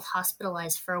they were both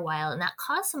hospitalized for a while, and that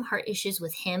caused some heart issues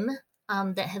with him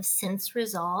that have since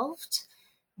resolved.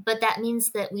 But that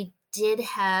means that we did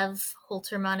have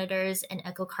Holter monitors and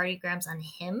echocardiograms on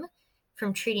him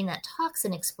from treating that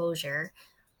toxin exposure.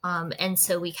 And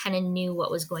so we kind of knew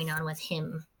what was going on with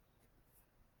him.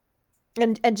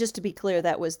 And just to be clear,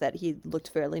 that was that he looked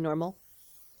fairly normal?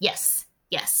 Yes.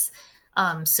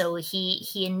 So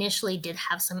he initially did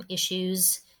have some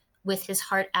issues with his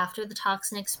heart after the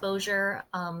toxin exposure,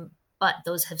 but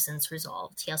those have since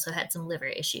resolved. He also had some liver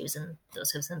issues, and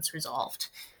those have since resolved.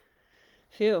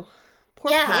 Phew.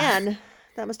 Poor man.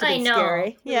 That must have been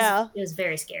scary. It was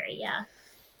very scary, yeah.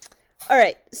 All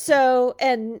right. So,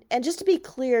 and just to be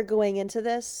clear going into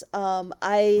this,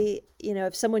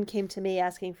 if someone came to me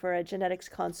asking for a genetics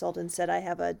consult and said, I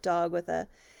have a dog with a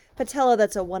patella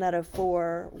that's a 1 out of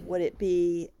 4, would it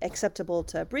be acceptable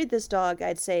to breed this dog?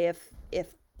 I'd say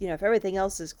if everything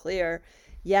else is clear,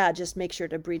 just make sure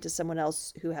to breed to someone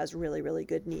else who has really, really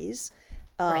good knees.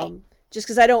 Right. Just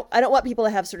because I don't want people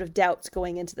to have sort of doubts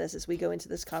going into this as we go into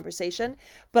this conversation,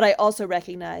 but I also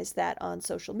recognize that on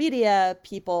social media,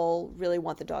 people really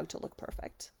want the dog to look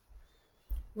perfect.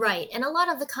 Right. And a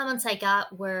lot of the comments I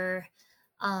got were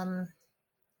um,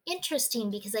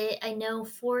 interesting because I know,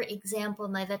 for example,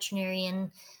 my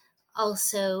veterinarian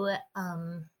also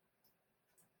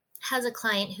has a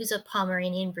client who's a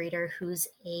Pomeranian breeder who's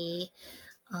a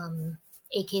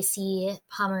AKC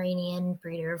Pomeranian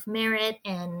breeder of merit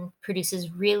and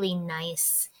produces really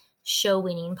nice show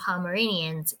winning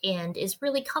Pomeranians and is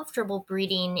really comfortable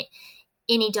breeding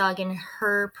any dog in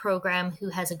her program who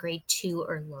has a grade 2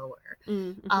 or lower.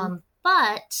 Mm-hmm.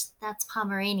 But that's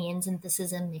Pomeranians and this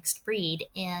is a mixed breed.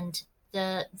 And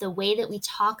the way that we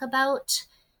talk about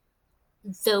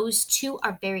those two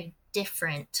are very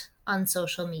different on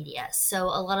social media. So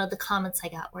a lot of the comments I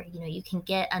got were, you can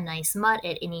get a nice mutt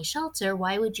at any shelter.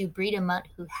 Why would you breed a mutt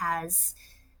who has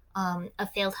a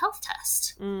failed health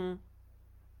test? Mm.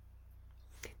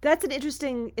 It's an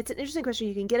interesting question.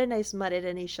 You can get a nice mutt at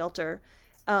any shelter.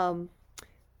 Um,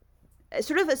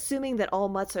 Sort of assuming that all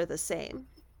mutts are the same.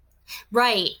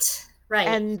 Right.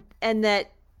 Right. And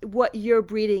that what you're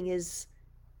breeding is,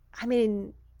 I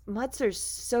mean, mutts are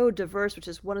so diverse, which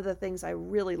is one of the things I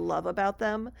really love about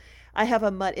them. I have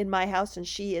a mutt in my house and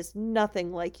she is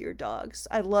nothing like your dogs.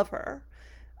 I love her.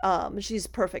 She's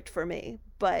perfect for me,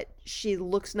 but she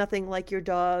looks nothing like your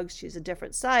dogs. She's a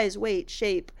different size, weight,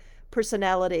 shape,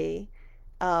 personality.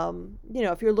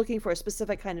 If you're looking for a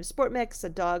specific kind of sport mix, a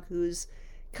dog who's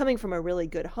coming from a really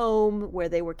good home where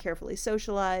they were carefully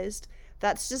socialized,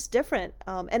 that's just different.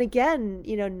 And again,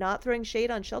 not throwing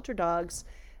shade on shelter dogs,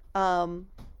 but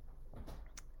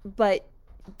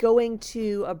going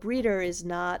to a breeder is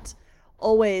not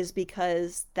always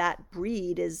because that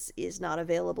breed is not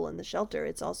available in the shelter.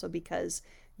 It's also because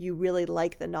you really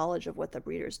like the knowledge of what the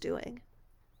breeder's doing.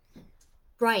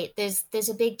 Right. There's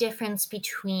a big difference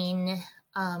between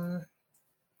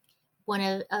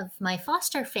one of my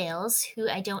foster fails, who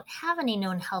I don't have any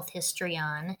known health history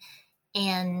on,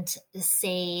 and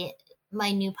say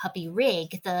my new puppy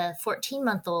Rig, the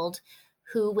 14-month-old,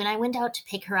 who, when I went out to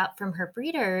pick her up from her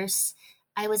breeders,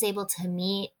 I was able to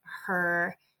meet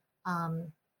her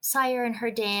sire and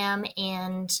her dam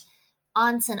and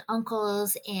aunts and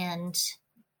uncles and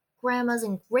grandmas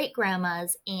and great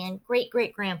grandmas and great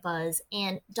great grandpas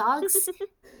and dogs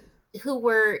who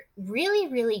were really,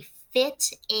 really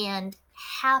fit and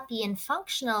happy and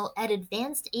functional at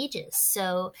advanced ages.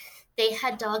 So they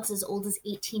had dogs as old as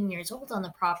 18 years old on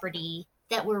the property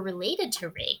that were related to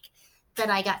Rig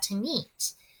that I got to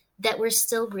meet that were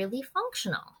still really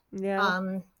functional.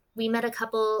 Yeah. We met a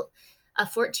couple, a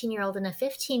 14-year-old and a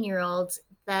 15-year-old,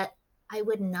 that I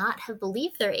would not have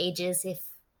believed their ages if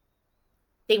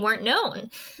they weren't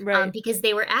known, Right. because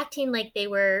they were acting like they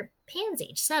were Pan's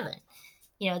age 7.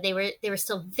 They were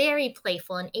still very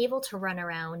playful and able to run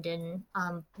around, and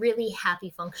really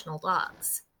happy, functional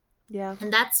dogs. Yeah.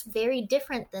 And that's very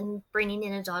different than bringing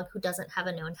in a dog who doesn't have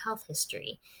a known health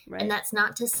history. Right. And that's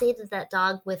not to say that that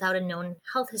dog without a known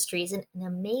health history isn't an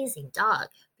amazing dog,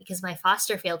 because my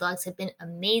foster fail dogs have been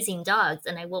amazing dogs,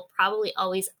 and I will probably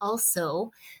always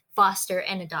also foster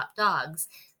and adopt dogs,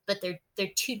 but they're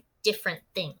two different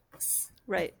things.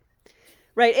 Right.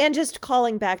 Right. And just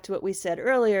calling back to what we said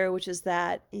earlier, which is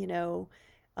that,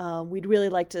 we'd really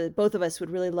like to, both of us would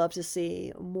really love to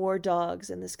see more dogs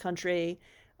in this country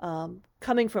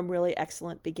coming from really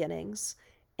excellent beginnings.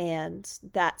 And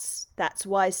that's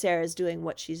why Sarah's doing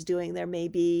what she's doing. There may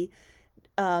be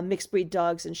mixed breed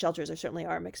dogs in shelters. There certainly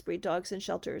are mixed breed dogs in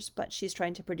shelters, but she's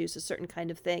trying to produce a certain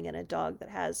kind of thing in a dog that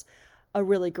has a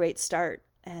really great start,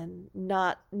 and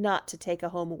not to take a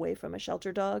home away from a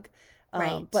shelter dog.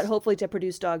 Right. But hopefully to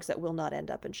produce dogs that will not end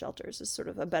up in shelters is sort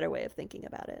of a better way of thinking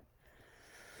about it.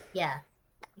 Yeah,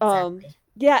 exactly.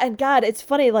 Yeah, and God, it's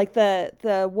funny, like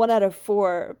the 1 out of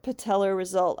 4 patellar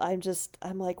result.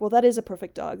 I'm like, well, that is a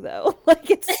perfect dog, though. Like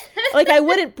it's like I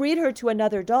wouldn't breed her to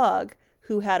another dog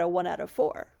who had a 1 out of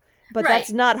 4, but Right.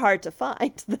 that's not hard to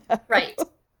find, though. Right.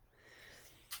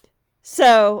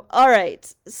 So, all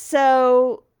right,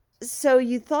 so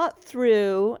you thought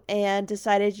through and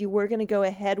decided you were going to go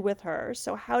ahead with her.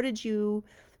 So how did you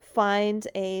find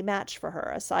a match for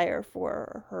her, a sire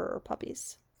for her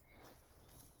puppies?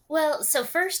 Well, so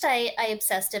first I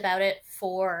obsessed about it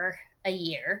for a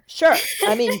year. Sure.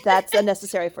 I mean, that's a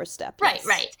necessary first step. Right, Yes.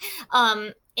 right.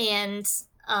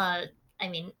 I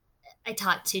mean, I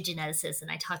talked to geneticists and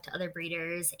I talked to other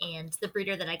breeders, and the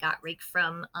breeder that I got Rig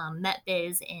from met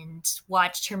Biz and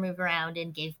watched her move around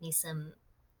and gave me some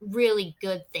really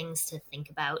good things to think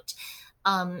about.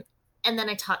 And then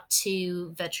I talked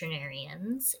to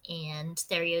veterinarians and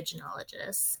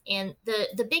theriogenologists. And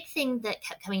the big thing that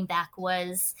kept coming back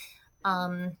was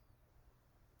um,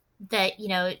 that,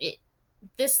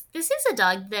 this is a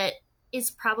dog that is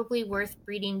probably worth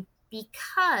breeding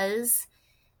because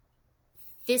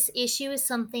this issue is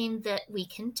something that we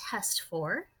can test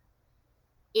for.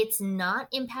 It's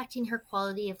not impacting her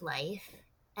quality of life.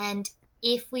 And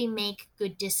if we make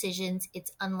good decisions,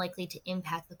 it's unlikely to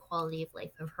impact the quality of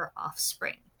life of her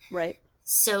offspring. Right.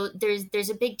 So there's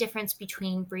a big difference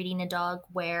between breeding a dog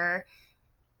where,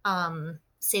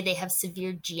 say they have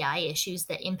severe GI issues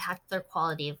that impact their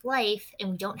quality of life,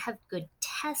 and we don't have good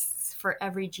tests for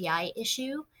every GI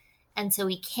issue. And so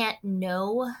we can't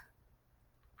know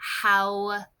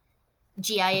how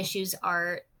GI issues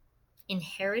are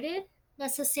inherited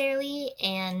necessarily,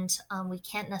 and we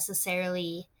can't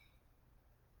necessarily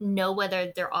know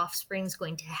whether their offspring is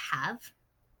going to have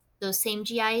those same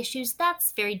GI issues.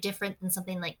 That's very different than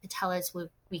something like patellas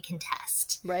we can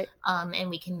test. Right.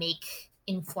 And we can make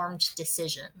informed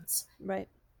decisions. Right.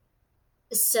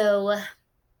 So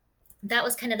that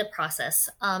was kind of the process.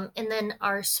 And then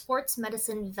our sports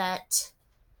medicine vet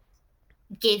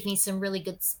gave me some really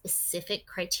good specific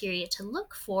criteria to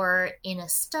look for in a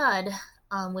stud,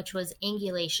 which was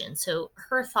angulation. So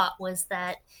her thought was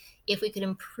that if we could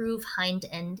improve hind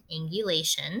end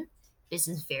angulation, this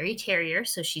is very terrier,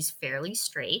 so she's fairly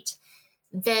straight,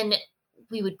 then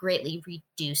we would greatly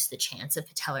reduce the chance of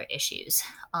patellar issues.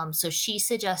 So she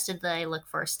suggested that I look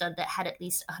for a stud that had at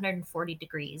least 140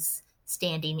 degrees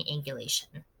standing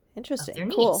angulation. Interesting. Of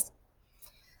their Cool. knees.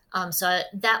 So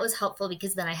that was helpful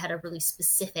because then I had a really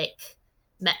specific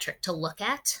metric to look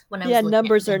at when I was looking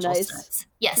numbers at are nice. Studs.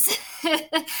 Yes.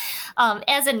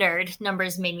 As a nerd,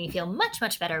 numbers made me feel much,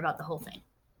 much better about the whole thing.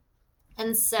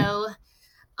 And so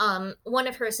one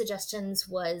of her suggestions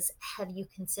was, have you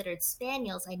considered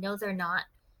spaniels? I know they're not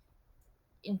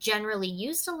generally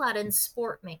used a lot in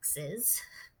sport mixes,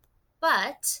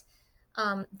 but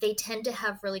they tend to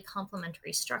have really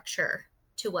complementary structure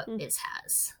to what Biz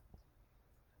has.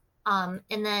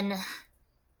 And then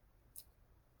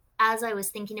as I was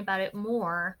thinking about it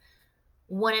more,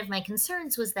 one of my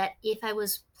concerns was that if I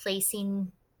was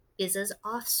placing Biz's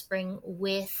offspring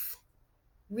with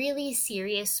really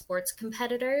serious sports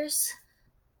competitors,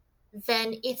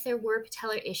 then if there were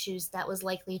patellar issues, that was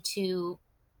likely to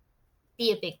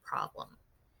be a big problem.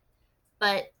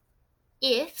 But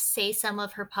if, say, some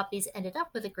of her puppies ended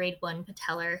up with a grade 1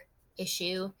 patellar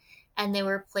issue and they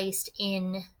were placed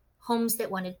in homes that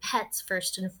wanted pets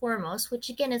first and foremost, which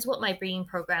again is what my breeding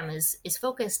program is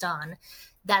focused on,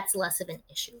 that's less of an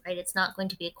issue, right? It's not going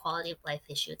to be a quality of life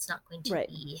issue. It's not going to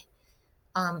be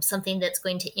something that's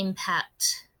going to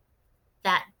impact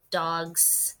that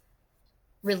dog's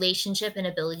relationship and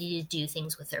ability to do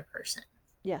things with their person.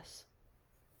 Yes.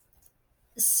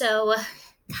 So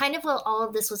kind of while all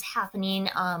of this was happening,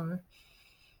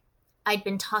 I'd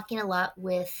been talking a lot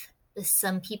with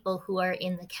some people who are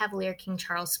in the Cavalier King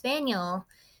Charles Spaniel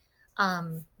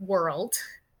world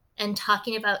and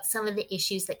talking about some of the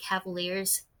issues that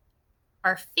Cavaliers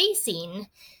are facing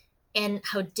and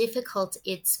how difficult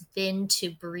it's been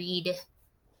to breed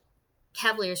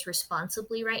Cavaliers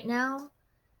responsibly right now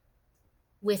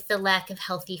with the lack of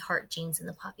healthy heart genes in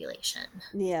the population.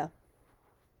 Yeah.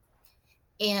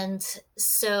 And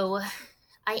so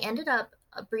I ended up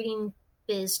breeding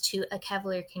Biz to a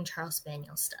Cavalier King Charles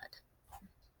Spaniel stud.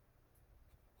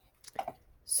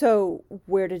 So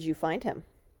where did you find him?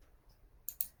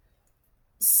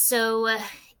 So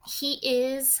he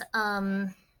is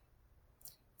from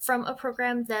a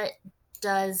program that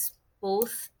does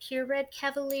both purebred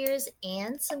Cavaliers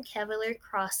and some Cavalier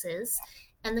crosses.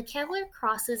 And the Cavalier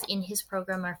crosses in his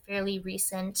program are fairly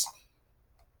recent.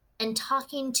 And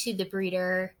talking to the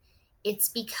breeder, it's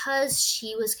because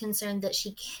she was concerned that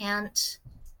she can't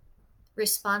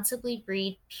responsibly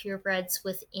breed purebreds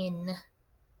within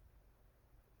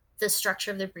the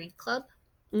structure of the breed club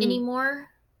anymore,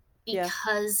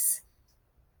 because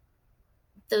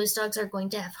those dogs are going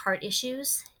to have heart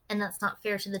issues, and that's not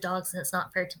fair to the dogs and it's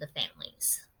not fair to the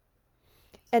families.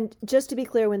 And just to be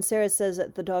clear, when Sarah says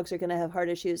that the dogs are going to have heart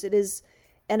issues, it is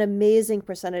an amazing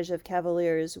percentage of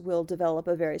Cavaliers will develop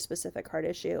a very specific heart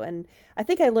issue. And I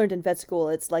think I learned in vet school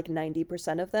it's like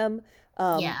 90% of them,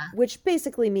 which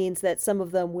basically means that some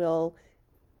of them will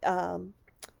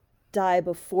die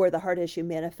before the heart issue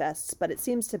manifests, but it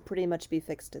seems to pretty much be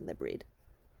fixed in the breed.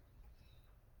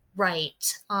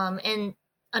 Right. And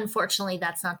unfortunately,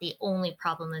 that's not the only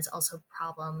problem. There's also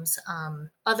problems,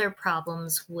 other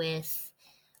problems with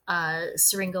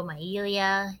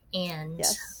syringomyelia and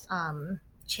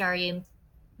Chiari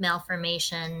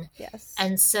malformation. Yes.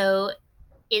 And so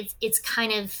it's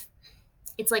kind of,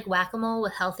 it's like whack-a-mole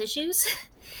with health issues,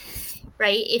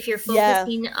 right? If you're Yeah.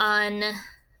 focusing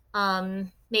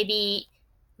on maybe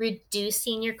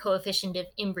reducing your coefficient of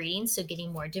inbreeding, so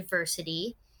getting more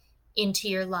diversity into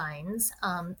your lines,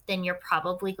 then you're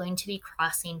probably going to be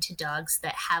crossing to dogs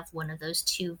that have one of those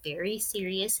two very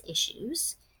serious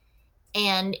issues.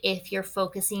 And if you're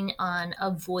focusing on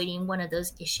avoiding one of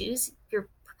those issues, you're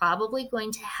probably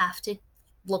going to have to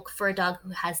look for a dog who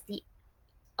has the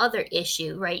other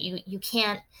issue, right? You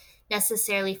can't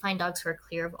necessarily find dogs who are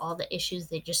clear of all the issues.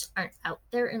 They just aren't out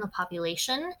there in the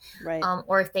population. Right.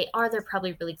 Or if they are, they're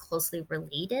probably really closely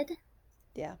related.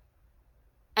 Yeah.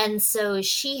 And so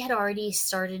she had already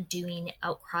started doing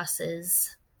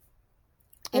outcrosses.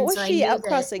 What And was so I she knew that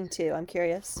outcrossing to? I'm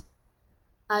curious.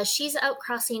 she's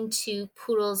outcrossing to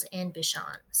poodles and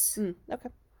bichons. Okay.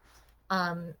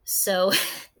 So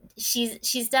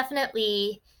she's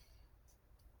definitely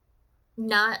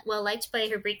not well liked by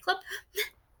her breed club.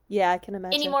 Yeah, I can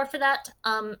imagine. Anymore for that.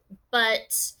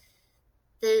 But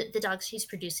the dogs she's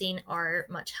producing are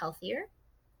much healthier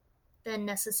than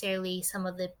necessarily some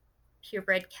of the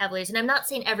purebred Cavaliers. And I'm not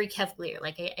saying every Cavalier,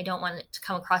 like I don't want it to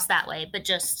come across that way, but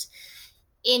just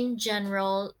in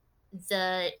general,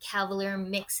 the Cavalier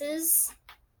mixes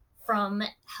from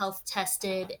health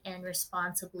tested and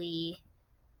responsibly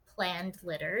planned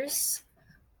litters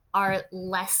are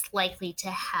less likely to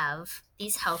have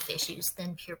these health issues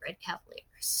than purebred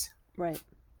Cavaliers. Right.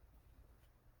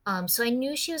 So I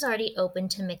knew she was already open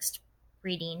to mixed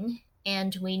breeding,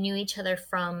 and we knew each other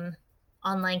from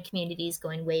online communities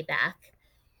going way back.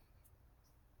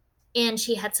 And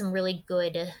she had some really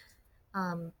good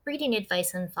breeding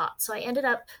advice and thoughts. So I ended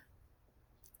up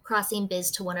crossing Biz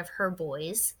to one of her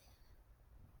boys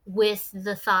with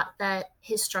the thought that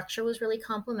his structure was really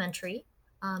complementary.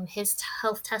 His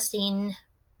health testing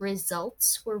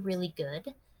results were really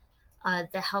good.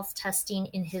 The health testing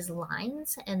in his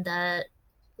lines and the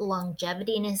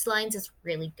longevity in his lines is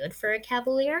really good for a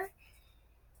Cavalier.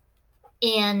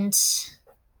 And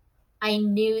I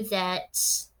knew that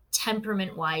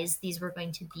temperament wise, these were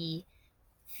going to be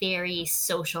very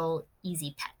social,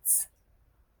 easy pets.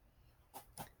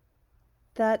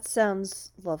 That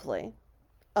sounds lovely.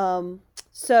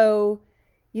 So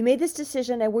you made this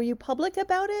decision, and were you public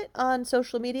about it on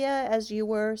social media as you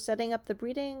were setting up the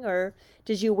breeding, or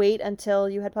did you wait until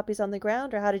you had puppies on the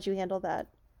ground, or how did you handle that?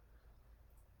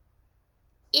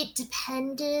 It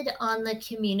depended on the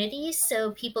community.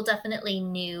 So people definitely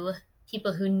knew,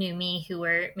 people who knew me, who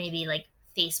were maybe like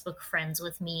Facebook friends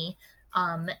with me,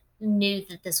 knew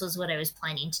that this was what I was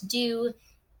planning to do.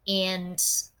 And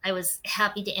I was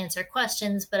happy to answer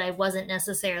questions, but I wasn't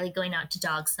necessarily going out to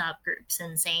dog snob groups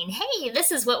and saying, hey,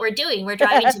 this is what we're doing. We're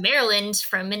driving to Maryland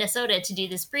from Minnesota to do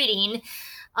this breeding.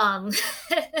 Um,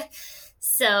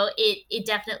 so it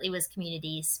definitely was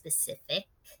community specific.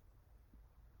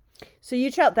 So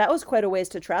that was quite a ways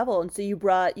to travel, and so you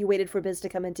waited for Biz to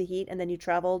come into heat, and then you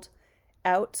traveled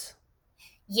out.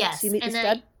 Yes, to meet and the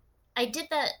stud. I did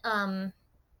that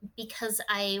because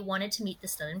I wanted to meet the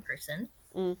stud in person,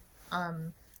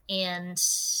 and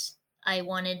I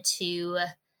wanted to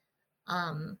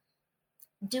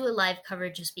do a live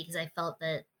coverage just because I felt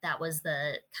that that was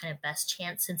the kind of best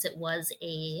chance, since it was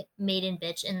a maiden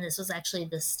bitch, and this was actually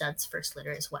the stud's first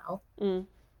litter as well.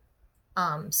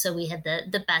 So we had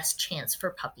the best chance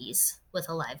for puppies with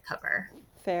a live cover.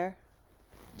 Fair.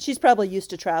 She's probably used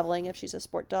to traveling if she's a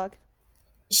sport dog.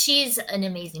 She's an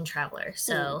amazing traveler.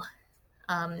 So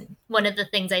one of the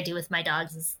things I do with my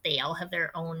dogs is they all have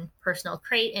their own personal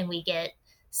crate, and we get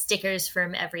stickers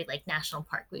from every like national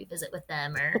park we visit with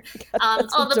them, or all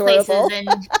the adorable. places.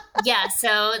 And yeah,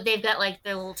 so they've got like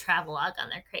their little travel log on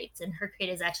their crates, and her crate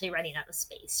is actually running out of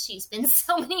space. She's been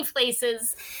so many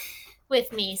places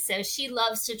with me, so she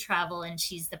loves to travel, and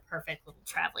she's the perfect little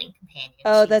traveling companion.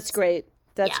 Oh, that's great.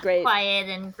 That's great. Quiet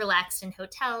and relaxed in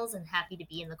hotels, and happy to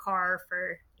be in the car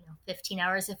for 15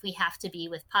 hours if we have to be,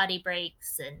 with potty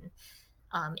breaks, and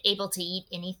able to eat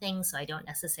anything, so I don't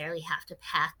necessarily have to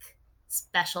pack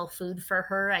special food for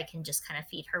her. I can just kind of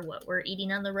feed her what we're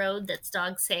eating on the road that's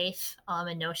dog safe,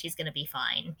 and know she's going to be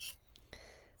fine.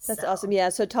 That's awesome. Yeah.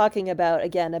 So talking about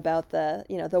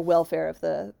the the welfare of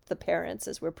the parents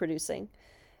as we're producing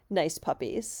nice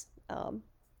puppies.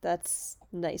 That's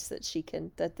nice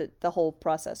that the whole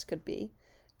process could be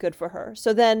good for her.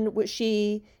 So then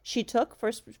she took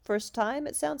first time,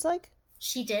 it sounds like.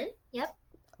 She did. Yep.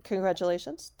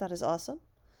 Congratulations. That is awesome.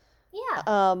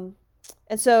 Yeah.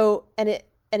 And so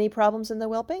any problems in the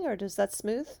whelping, or does that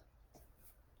smooth?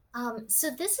 So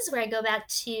this is where I go back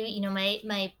to,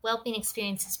 my whelping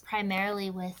experience is primarily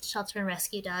with shelter and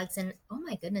rescue dogs, and oh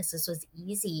my goodness, this was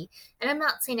easy. And I'm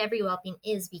not saying every whelping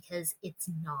is, because it's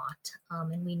not,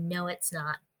 and we know it's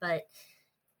not. But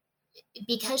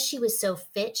because she was so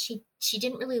fit, she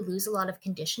didn't really lose a lot of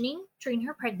conditioning during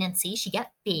her pregnancy. She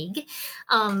got big,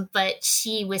 but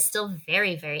she was still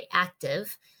very, very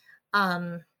active.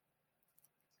 Um,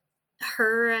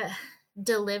 her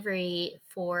delivery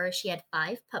she had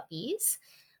 5 puppies.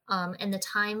 And the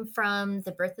time from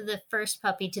the birth of the first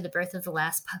puppy to the birth of the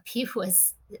last puppy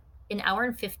was an hour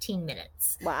and 15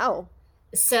 minutes. Wow.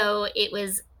 So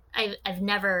I've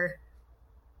never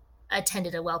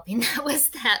attended a whelping that was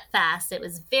that fast. It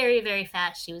was very, very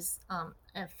fast. She was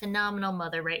a phenomenal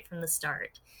mother right from the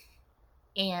start.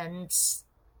 And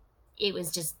it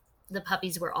was just, the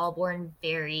puppies were all born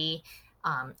very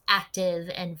active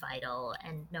and vital,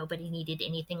 and nobody needed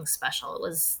anything special. It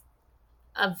was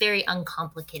a very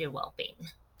uncomplicated whelping.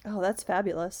 Oh, that's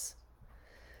fabulous.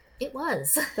 It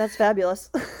was. That's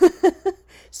fabulous.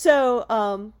 So,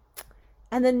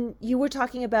 and then you were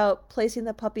talking about placing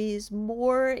the puppies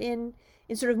more in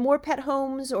sort of more pet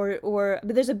homes, but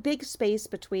there's a big space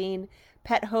between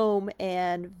pet home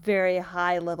and very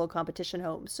high level competition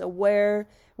homes. So where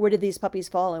did these puppies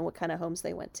fall and what kind of homes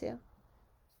they went to?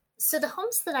 So the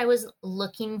homes that I was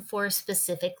looking for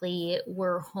specifically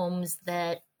were homes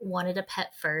that wanted a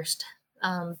pet first,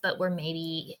 but were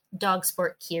maybe dog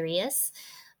sport curious.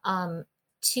 Um,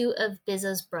 Two of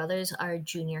Bizzo's brothers are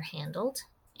junior handled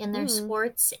in their Hmm.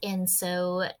 sports, and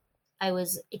so I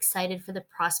was excited for the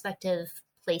prospect of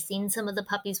placing some of the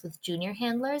puppies with junior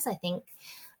handlers. I think,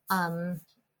 um,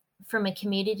 from a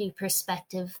community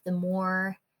perspective, the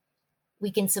more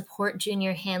we can support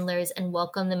junior handlers and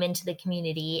welcome them into the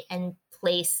community and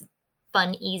place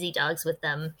fun, easy dogs with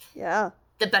them, Yeah.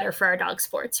 the better for our dog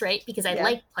sports, right? Because I Yeah.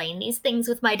 like playing these things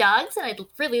with my dogs, and I'd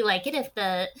really like it if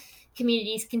the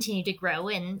communities continue to grow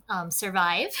and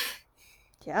survive.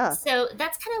 Yeah. So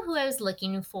that's kind of who I was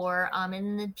looking for.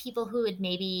 And the people who had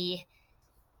maybe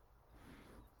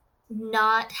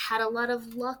not had a lot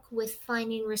of luck with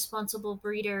finding responsible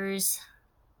breeders,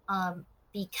 um,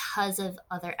 because of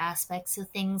other aspects. So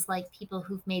things like people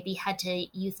who've maybe had to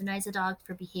euthanize a dog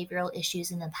for behavioral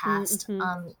issues in the past,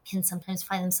 Mm-hmm. can sometimes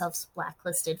find themselves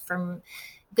blacklisted from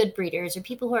good breeders or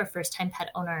people who are first time pet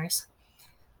owners.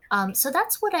 So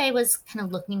that's what I was kind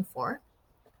of looking for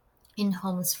in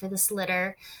homes for this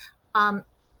litter. Um,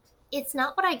 it's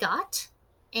not what I got,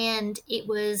 and it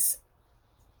was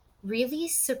really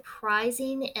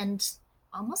surprising and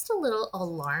almost a little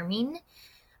alarming.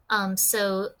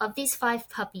 So of these 5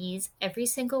 puppies, every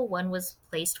single one was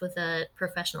placed with a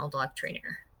professional dog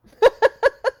trainer.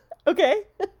 Okay.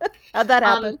 How'd that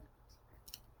Um, happen?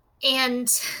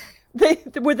 and They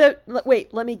were the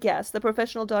wait, let me guess. The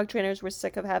professional dog trainers were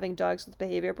sick of having dogs with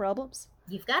behavior problems?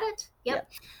 you've got it. Yeah.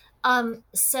 Yep.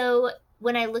 So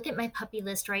when I look at my puppy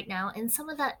list right now, and some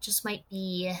of that just might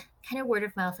be kind of word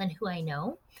of mouth on who I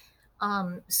know.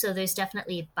 So there's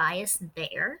definitely a bias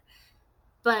there.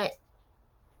 But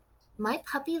my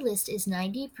puppy list is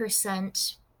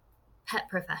 90% pet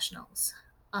professionals.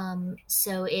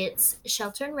 So it's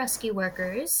shelter and rescue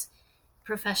workers,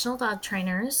 professional dog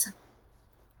trainers,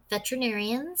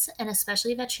 veterinarians, and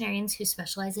especially veterinarians who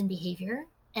specialize in behavior,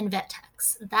 and vet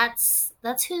techs. That's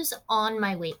who's on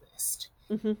my wait list.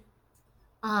 Hmm.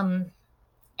 Um,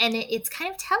 and it's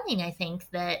kind of telling, I think,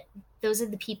 that those are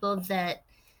the people that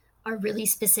are really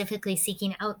specifically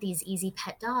seeking out these easy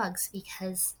pet dogs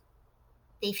because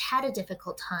they've had a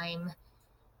difficult time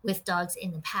with dogs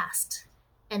in the past,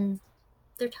 and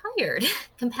they're tired.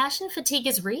 Compassion fatigue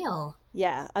is real.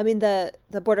 Yeah. I mean the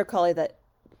border collie that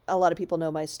a lot of people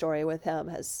know my story with him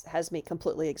has me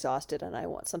completely exhausted and I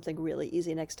want something really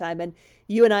easy next time. And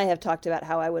you and I have talked about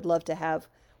how I would love to have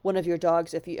one of your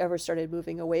dogs if you ever started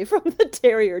moving away from the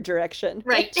terrier direction,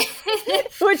 Right.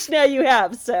 which now you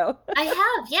have, so. I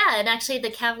have, yeah. And actually, the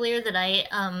Cavalier that I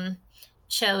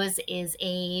chose is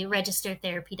a registered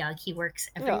therapy dog. He works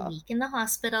every Oh, week in the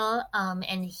hospital,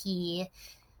 and he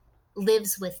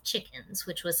lives with chickens,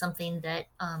 which was something that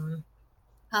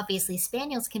obviously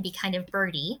spaniels can be kind of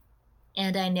birdy.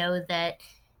 And I know that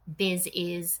Biz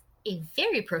is a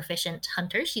very proficient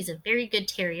hunter. She's a very good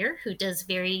terrier who does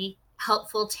very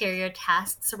helpful terrier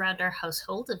tasks around our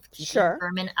household of keeping sure.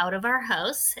 vermin out of our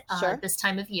house Sure. this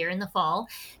time of year in the fall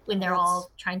when Oh, they're that's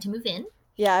all trying to move in.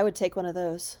 yeah, I would take one of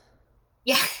those.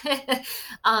 Yeah.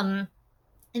 um,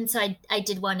 and so I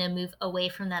did want to move away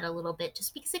from that a little bit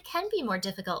just because it can be more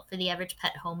difficult for the average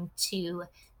pet home to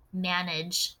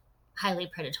manage highly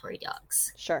predatory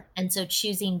dogs. Sure. And so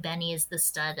choosing Benny as the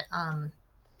stud,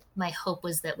 my hope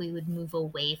was that we would move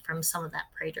away from some of that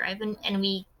prey drive. And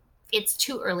it's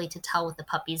too early to tell with the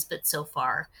puppies, but so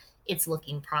far it's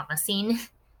looking promising.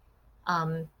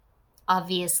 Um,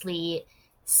 Obviously,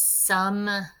 some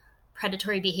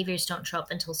predatory behaviors don't show up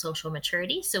until social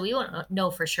maturity, so we won't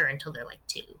know for sure until they're like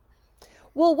 2.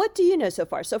 Well, what do you know so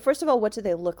far? So first of all, what do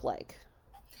they look like?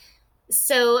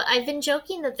 So I've been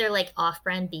joking that they're like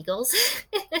off-brand beagles.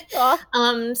 Ah,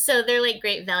 So they're like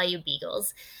great value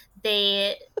beagles.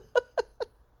 They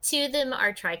 2 of them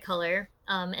are tricolor,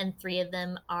 and 3 of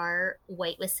them are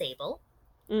white with sable.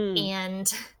 mm,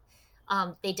 And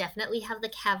they definitely have the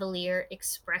Cavalier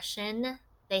expression.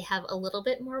 They have a little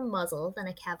bit more muzzle than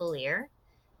a Cavalier.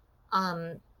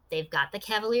 Um, they've got the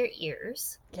Cavalier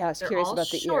ears. yeah, I was They're curious all about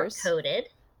the short ears. coated.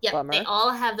 Yep, they Bummer.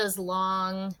 all have those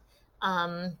long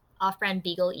off-brand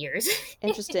beagle ears,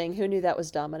 Interesting. Who knew that was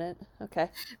dominant? Okay.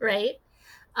 right?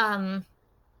 Um,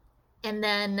 and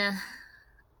then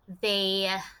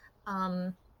they,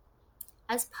 um,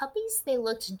 as puppies, they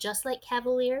looked just like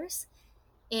Cavaliers.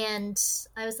 And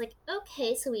I was like,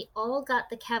 okay, so we all got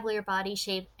the Cavalier body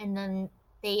shape, and then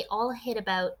they all hit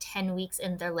about 10 weeks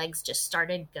and their legs just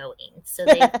started going. So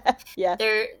Yeah.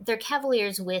 they're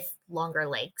Cavaliers with longer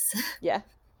legs. Yeah.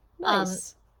 Um,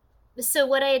 Nice. so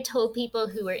what I had told people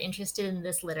who were interested in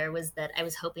this litter was that I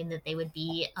was hoping that they would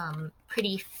be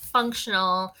pretty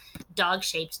functional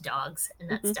dog-shaped dogs, and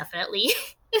that's Hmm. definitely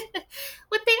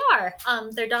what they are.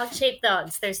 They're dog-shaped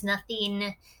dogs. There's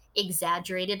nothing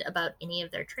exaggerated about any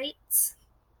of their traits.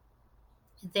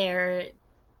 They're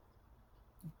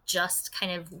just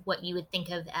kind of what you would think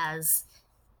of as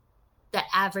the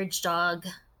average dog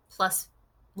plus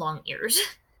long ears.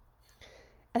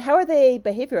 And how are they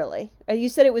behaviorally? You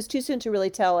said it was too soon to really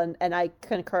tell, and I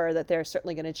concur that they're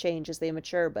certainly going to change as they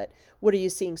mature, but what are you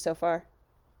seeing so far?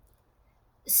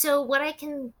 So, what I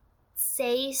can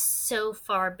say so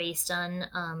far, based on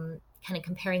kind of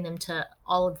comparing them to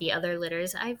all of the other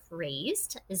litters I've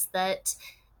raised, is that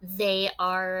they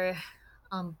are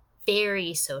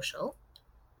very social.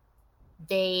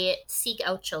 They seek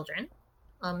out children.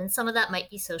 And some of that might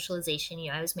be socialization.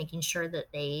 I was making sure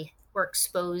that they were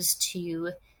exposed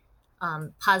to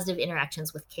positive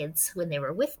interactions with kids when they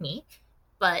were with me.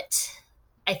 But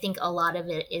I think a lot of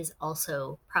it is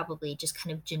also probably just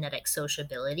kind of genetic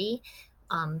sociability.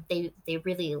 They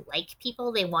really like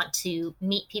people. They want to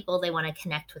meet people. They want to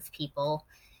connect with people.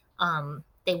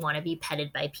 They want to be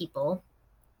petted by people.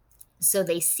 So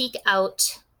they seek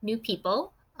out new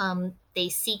people. They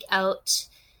seek out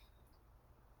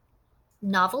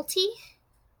novelty.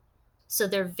 So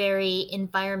they're very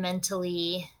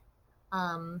environmentally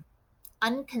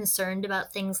unconcerned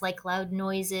about things like loud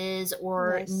noises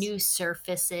or Nice. new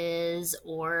surfaces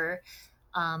or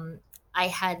I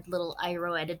had little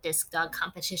Iro at a disc dog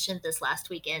competition this last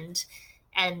weekend,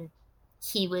 and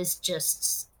he was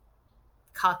just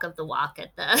cock of the walk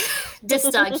at the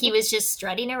disc dog. He was just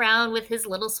strutting around with his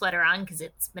little sweater on because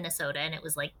it's Minnesota and it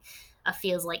was like a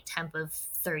feels like temp of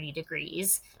 30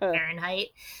 degrees Uh, Fahrenheit.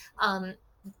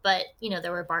 But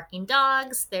there were barking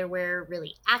dogs, there were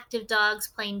really active dogs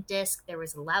playing disc, there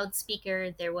was a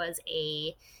loudspeaker, there was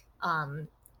a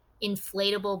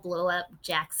inflatable blow up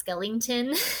Jack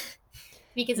Skellington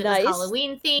because it was nice.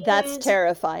 Halloween That's themed.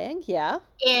 terrifying. Yeah.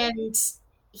 And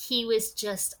he was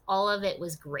just, all of it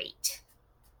was great.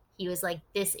 He was like,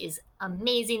 this is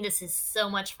amazing, this is so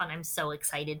much fun, I'm so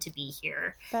excited to be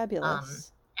here.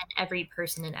 Fabulous. And every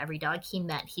person and every dog he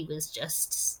met, he was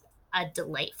just a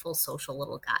delightful social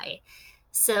little guy.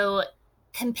 So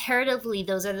comparatively,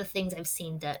 those are the things I've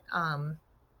seen that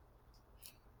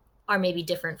are maybe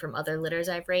different from other litters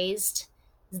I've raised,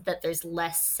 that there's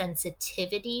less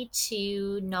sensitivity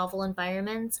to novel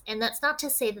environments. And that's not to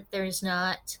say that there's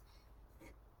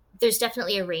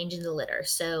definitely a range in the litter.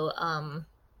 So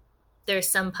there's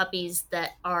some puppies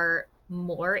that are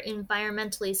more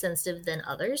environmentally sensitive than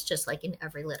others, just like in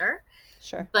every litter.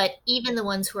 Sure. But even the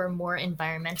ones who are more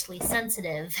environmentally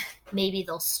sensitive, maybe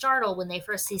they'll startle when they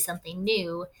first see something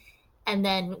new. And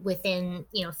then within,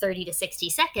 30 to 60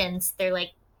 seconds, they're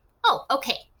like, oh,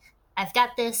 okay, I've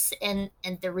got this. And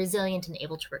they're resilient and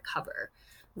able to recover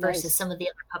versus Nice. some of the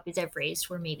other puppies I've raised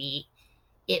where maybe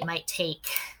it might take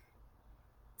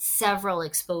several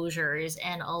exposures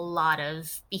and a lot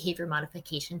of behavior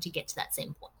modification to get to that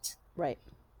same point. Right.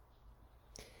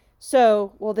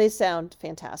 So, well, they sound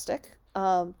fantastic.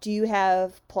 Do you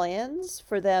have plans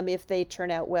for them if they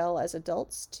turn out well as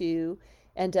adults to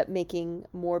end up making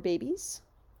more babies?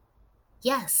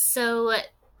 Yes. So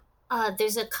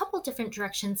there's a couple different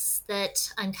directions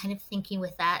that I'm kind of thinking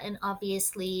with that. And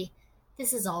obviously,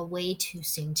 this is all way too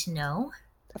soon to know.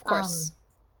 Of Um, course.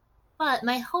 But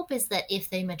my hope is that if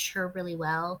they mature really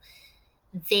well,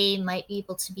 they might be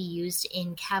able to be used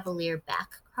in Cavalier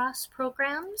back cross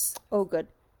programs. Oh, good.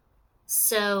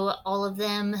 So all of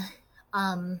them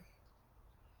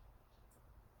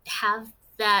have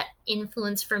that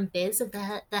influence from Biz of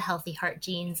the healthy heart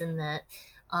genes and the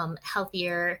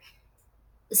healthier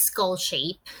skull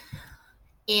shape.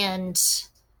 And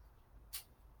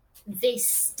they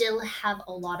still have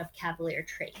a lot of Cavalier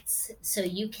traits. So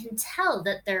you can tell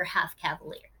that they're half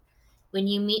Cavalier. When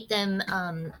you meet them,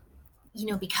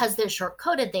 because they're short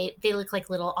coated, they look like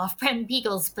little off brand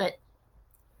beagles. But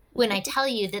when I tell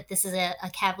you that this is a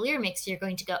Cavalier mix, you're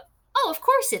going to go, oh, of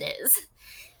course it is.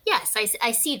 Yes,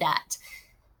 I see that.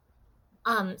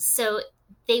 So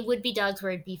they would be dogs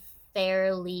where it'd be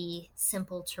fairly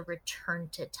simple to return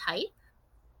to type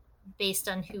based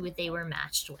on who they were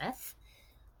matched with.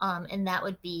 And that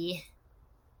would be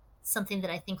something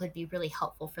that I think would be really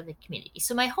helpful for the community.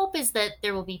 So my hope is that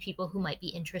there will be people who might be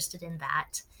interested in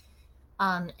that.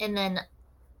 And then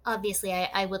obviously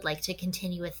I would like to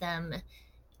continue with them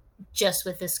just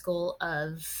with this goal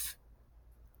of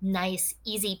nice,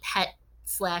 easy pet /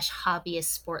 hobbyist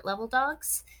sport level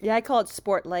dogs. Yeah, I call it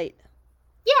Sport Light.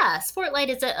 Yeah, Sport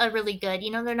Light is a really good,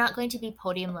 they're not going to be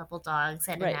podium level dogs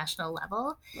at a national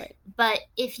level. Right. But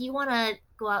if you want to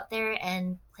go out there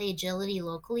and play agility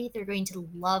locally, they're going to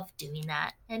love doing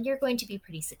that. And you're going to be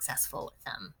pretty successful with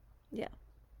them. Yeah.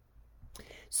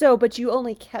 So, but you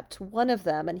only kept one of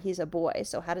them and he's a boy.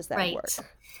 So how does that work?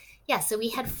 Yeah, so we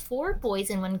had 4 boys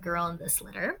and 1 girl in this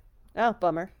litter. Oh,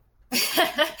 bummer.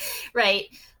 Right.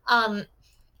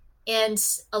 And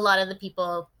a lot of the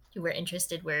people who were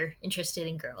interested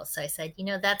in girls. So I said,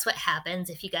 that's what happens.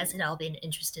 If you guys had all been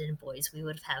interested in boys, we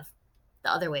would have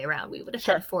the other way around. We would have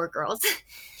had 4 girls.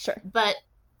 Sure. But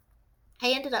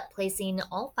I ended up placing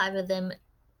all 5 of them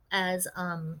as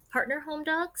partner home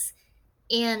dogs.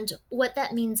 And what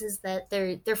that means is that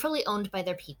they're fully owned by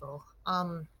their people.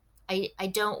 I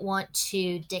don't want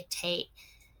to dictate,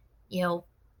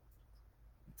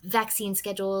 vaccine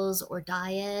schedules or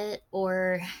diet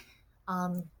or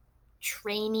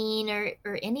training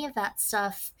or any of that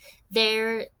stuff.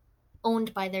 They're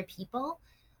owned by their people.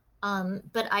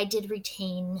 But I did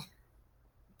retain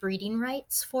breeding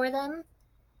rights for them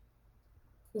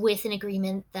with an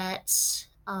agreement that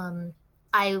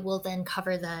I will then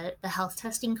cover the health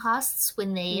testing costs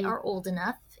when they are old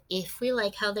enough, if we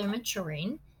like how they're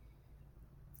maturing.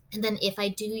 And then if I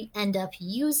do end up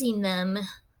using them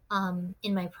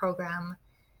in my program,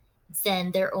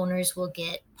 then their owners will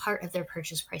get part of their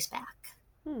purchase price back.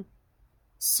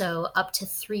 So up to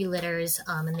 3 litters,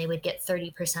 and they would get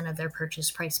 30% of their purchase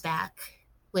price back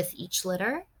with each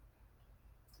litter.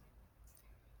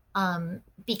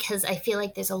 Because I feel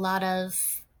like there's a lot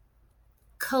of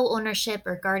co-ownership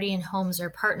or guardian homes or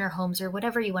partner homes or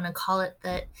whatever you want to call it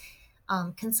that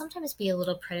can sometimes be a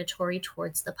little predatory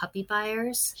towards the puppy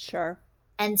buyers. Sure.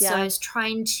 And so I was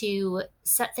trying to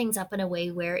set things up in a way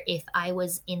where if I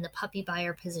was in the puppy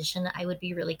buyer position, I would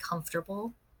be really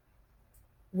comfortable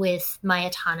with my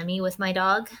autonomy with my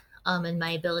dog and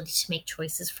my ability to make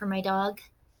choices for my dog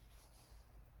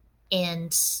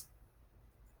and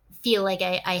feel like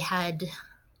I had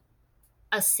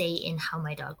a say in how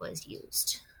my dog was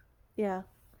used. Yeah.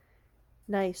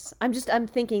 Nice. I'm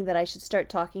thinking that I should start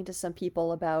talking to some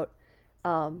people about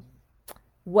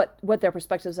what their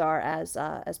perspectives are as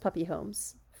puppy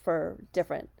homes for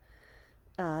different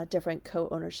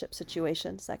co-ownership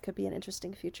situations. That could be an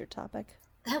interesting future topic.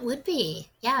 That would be.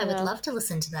 Yeah, I would love to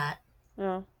listen to that.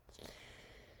 Yeah.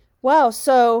 Wow,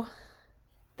 so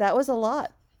that was a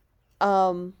lot.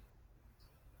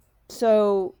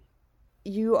 So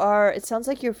it sounds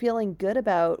like you're feeling good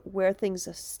about where things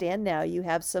stand now. You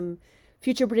have some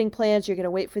future breeding plans. You're going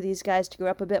to wait for these guys to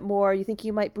grow up a bit more. You think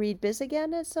you might breed Biz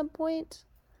again at some point?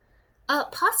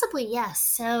 Possibly, yes.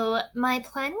 So my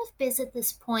plan with Biz at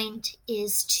this point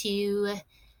is to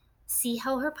see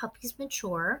how her puppies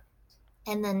mature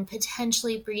and then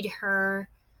potentially breed her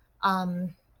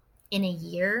in a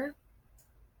year.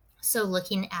 So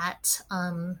looking at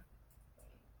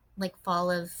like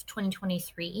fall of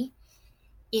 2023,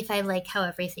 if I like how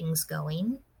everything's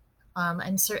going.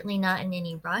 I'm certainly not in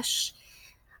any rush.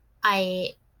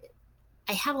 I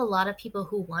have a lot of people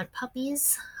who want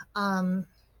puppies.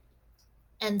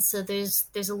 And so there's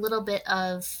a little bit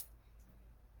of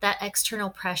that external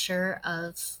pressure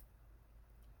of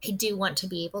I do want to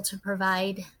be able to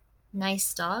provide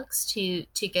nice dogs to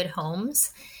good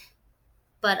homes,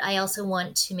 but I also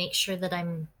want to make sure that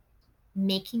I'm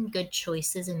making good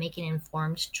choices and making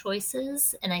informed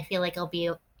choices. And I feel like I'll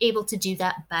be able to do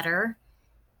that better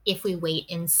if we wait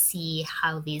and see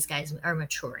how these guys are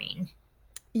maturing.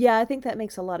 Yeah, I think that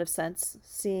makes a lot of sense,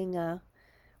 seeing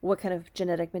what kind of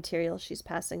genetic material she's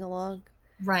passing along.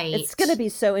 It's going to Right. be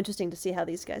so interesting to see how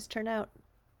these guys turn out.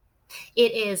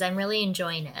 It is. I'm really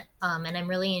enjoying it. And I'm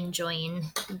really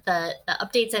enjoying the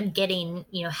updates I'm getting,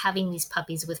 having these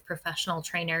puppies with professional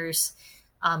trainers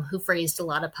who've raised a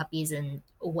lot of puppies, and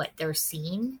what they're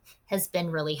seeing has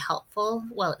been really helpful.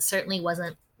 Well, it certainly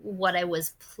wasn't what I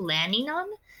was planning on.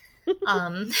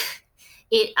 Um,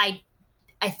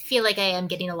 I feel like I am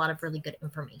getting a lot of really good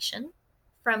information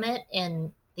from it,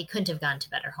 and they couldn't have gone to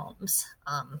better homes.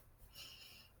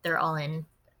 They're all in.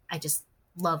 I just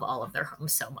love all of their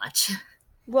homes so much.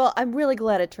 Well, I'm really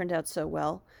glad it turned out so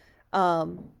well.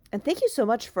 And thank you so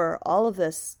much for all of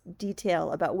this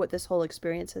detail about what this whole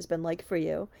experience has been like for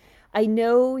you. I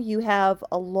know you have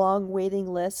a long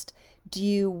waiting list. Do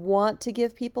you want to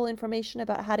give people information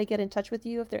about how to get in touch with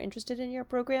you if they're interested in your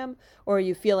program, or are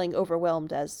you feeling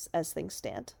overwhelmed as things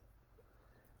stand?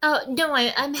 Oh no,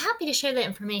 I'm happy to share that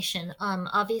information.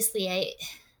 Obviously, I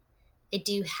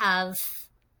do have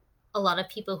a lot of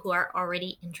people who are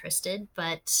already interested,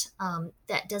 but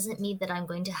that doesn't mean that I'm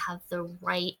going to have the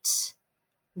right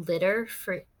litter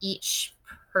for each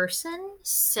person. Fair.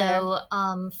 So,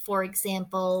 for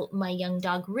example, my young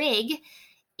dog Rig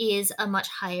is a much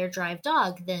higher drive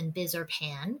dog than Biz or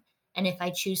Pan. And if I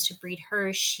choose to breed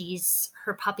her,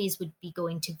 her puppies would be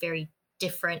going to very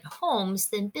different homes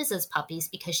than Biz's puppies,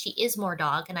 because she is more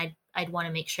dog, and I'd want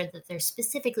to make sure that they're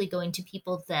specifically going to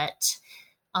people that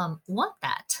want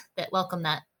that welcome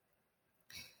that.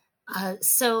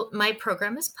 So my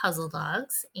program is Puzzle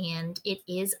Dogs, and it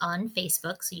is on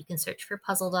Facebook. So you can search for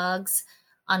Puzzle Dogs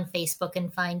on Facebook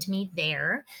and find me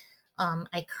there.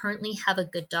 I currently have a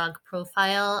Good Dog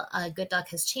profile. Good Dog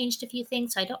has changed a few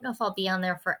things, so I don't know if I'll be on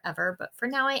there forever, but for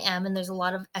now I am, and there's a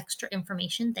lot of extra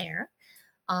information there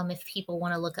if people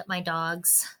want to look at my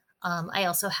dogs. I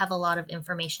also have a lot of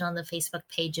information on the Facebook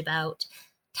page about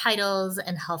titles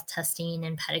and health testing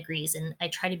and pedigrees, and I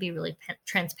try to be really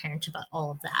transparent about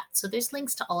all of that. So there's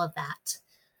links to all of that.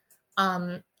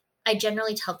 I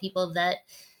generally tell people that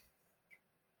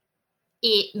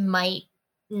it might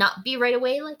not be right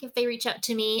away. Like if they reach out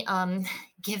to me,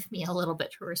 give me a little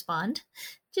bit to respond,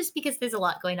 just because there's a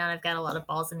lot going on. I've got a lot of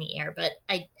balls in the air, but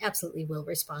I absolutely will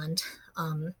respond.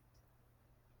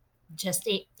 Just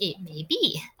it may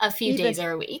be a few Even days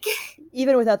or a week.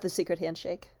 even without the secret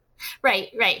handshake. Right.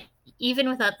 Even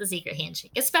without the secret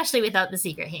handshake, especially without the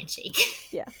secret handshake.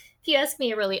 Yeah. If you ask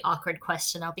me a really awkward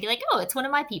question, I'll be like, oh, it's one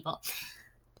of my people.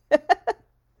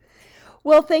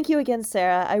 Well, thank you again,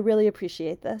 Sarah. I really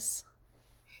appreciate this.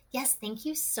 Yes, thank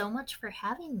you so much for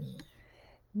having me.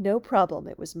 No problem.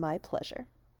 It was my pleasure.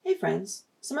 Hey friends,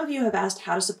 some of you have asked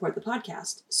how to support the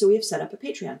podcast, so we have set up a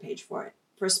Patreon page for it.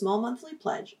 For a small monthly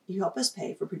pledge, you help us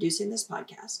pay for producing this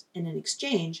podcast, and in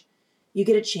exchange, you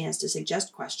get a chance to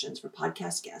suggest questions for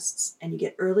podcast guests, and you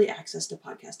get early access to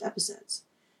podcast episodes.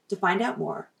 To find out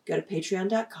more, go to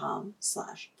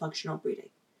patreon.com/functionalbreeding.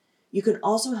 You can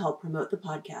also help promote the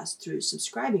podcast through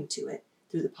subscribing to it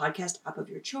through the podcast app of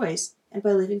your choice and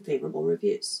by leaving favorable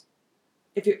reviews.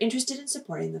 If you're interested in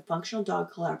supporting the Functional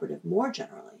Dog Collaborative more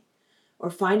generally, or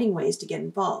finding ways to get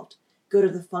involved, go to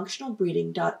the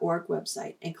functionalbreeding.org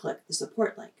website and click the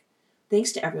support link.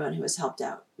 Thanks to everyone who has helped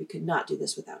out. We could not do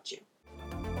this without you.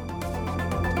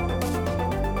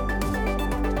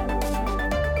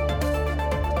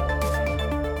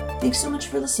 Thanks so much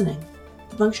for listening.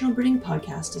 The Functional Breeding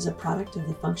Podcast is a product of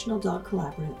the Functional Dog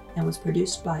Collaborative and was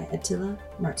produced by Attila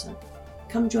Merton.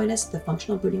 Come join us at the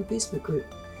Functional Breeding Facebook group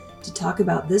to talk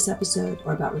about this episode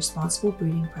or about responsible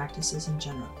breeding practices in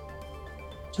general.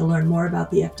 To learn more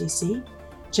about the FDC,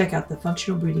 check out the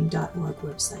functionalbreeding.org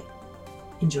website.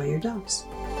 Enjoy your dogs.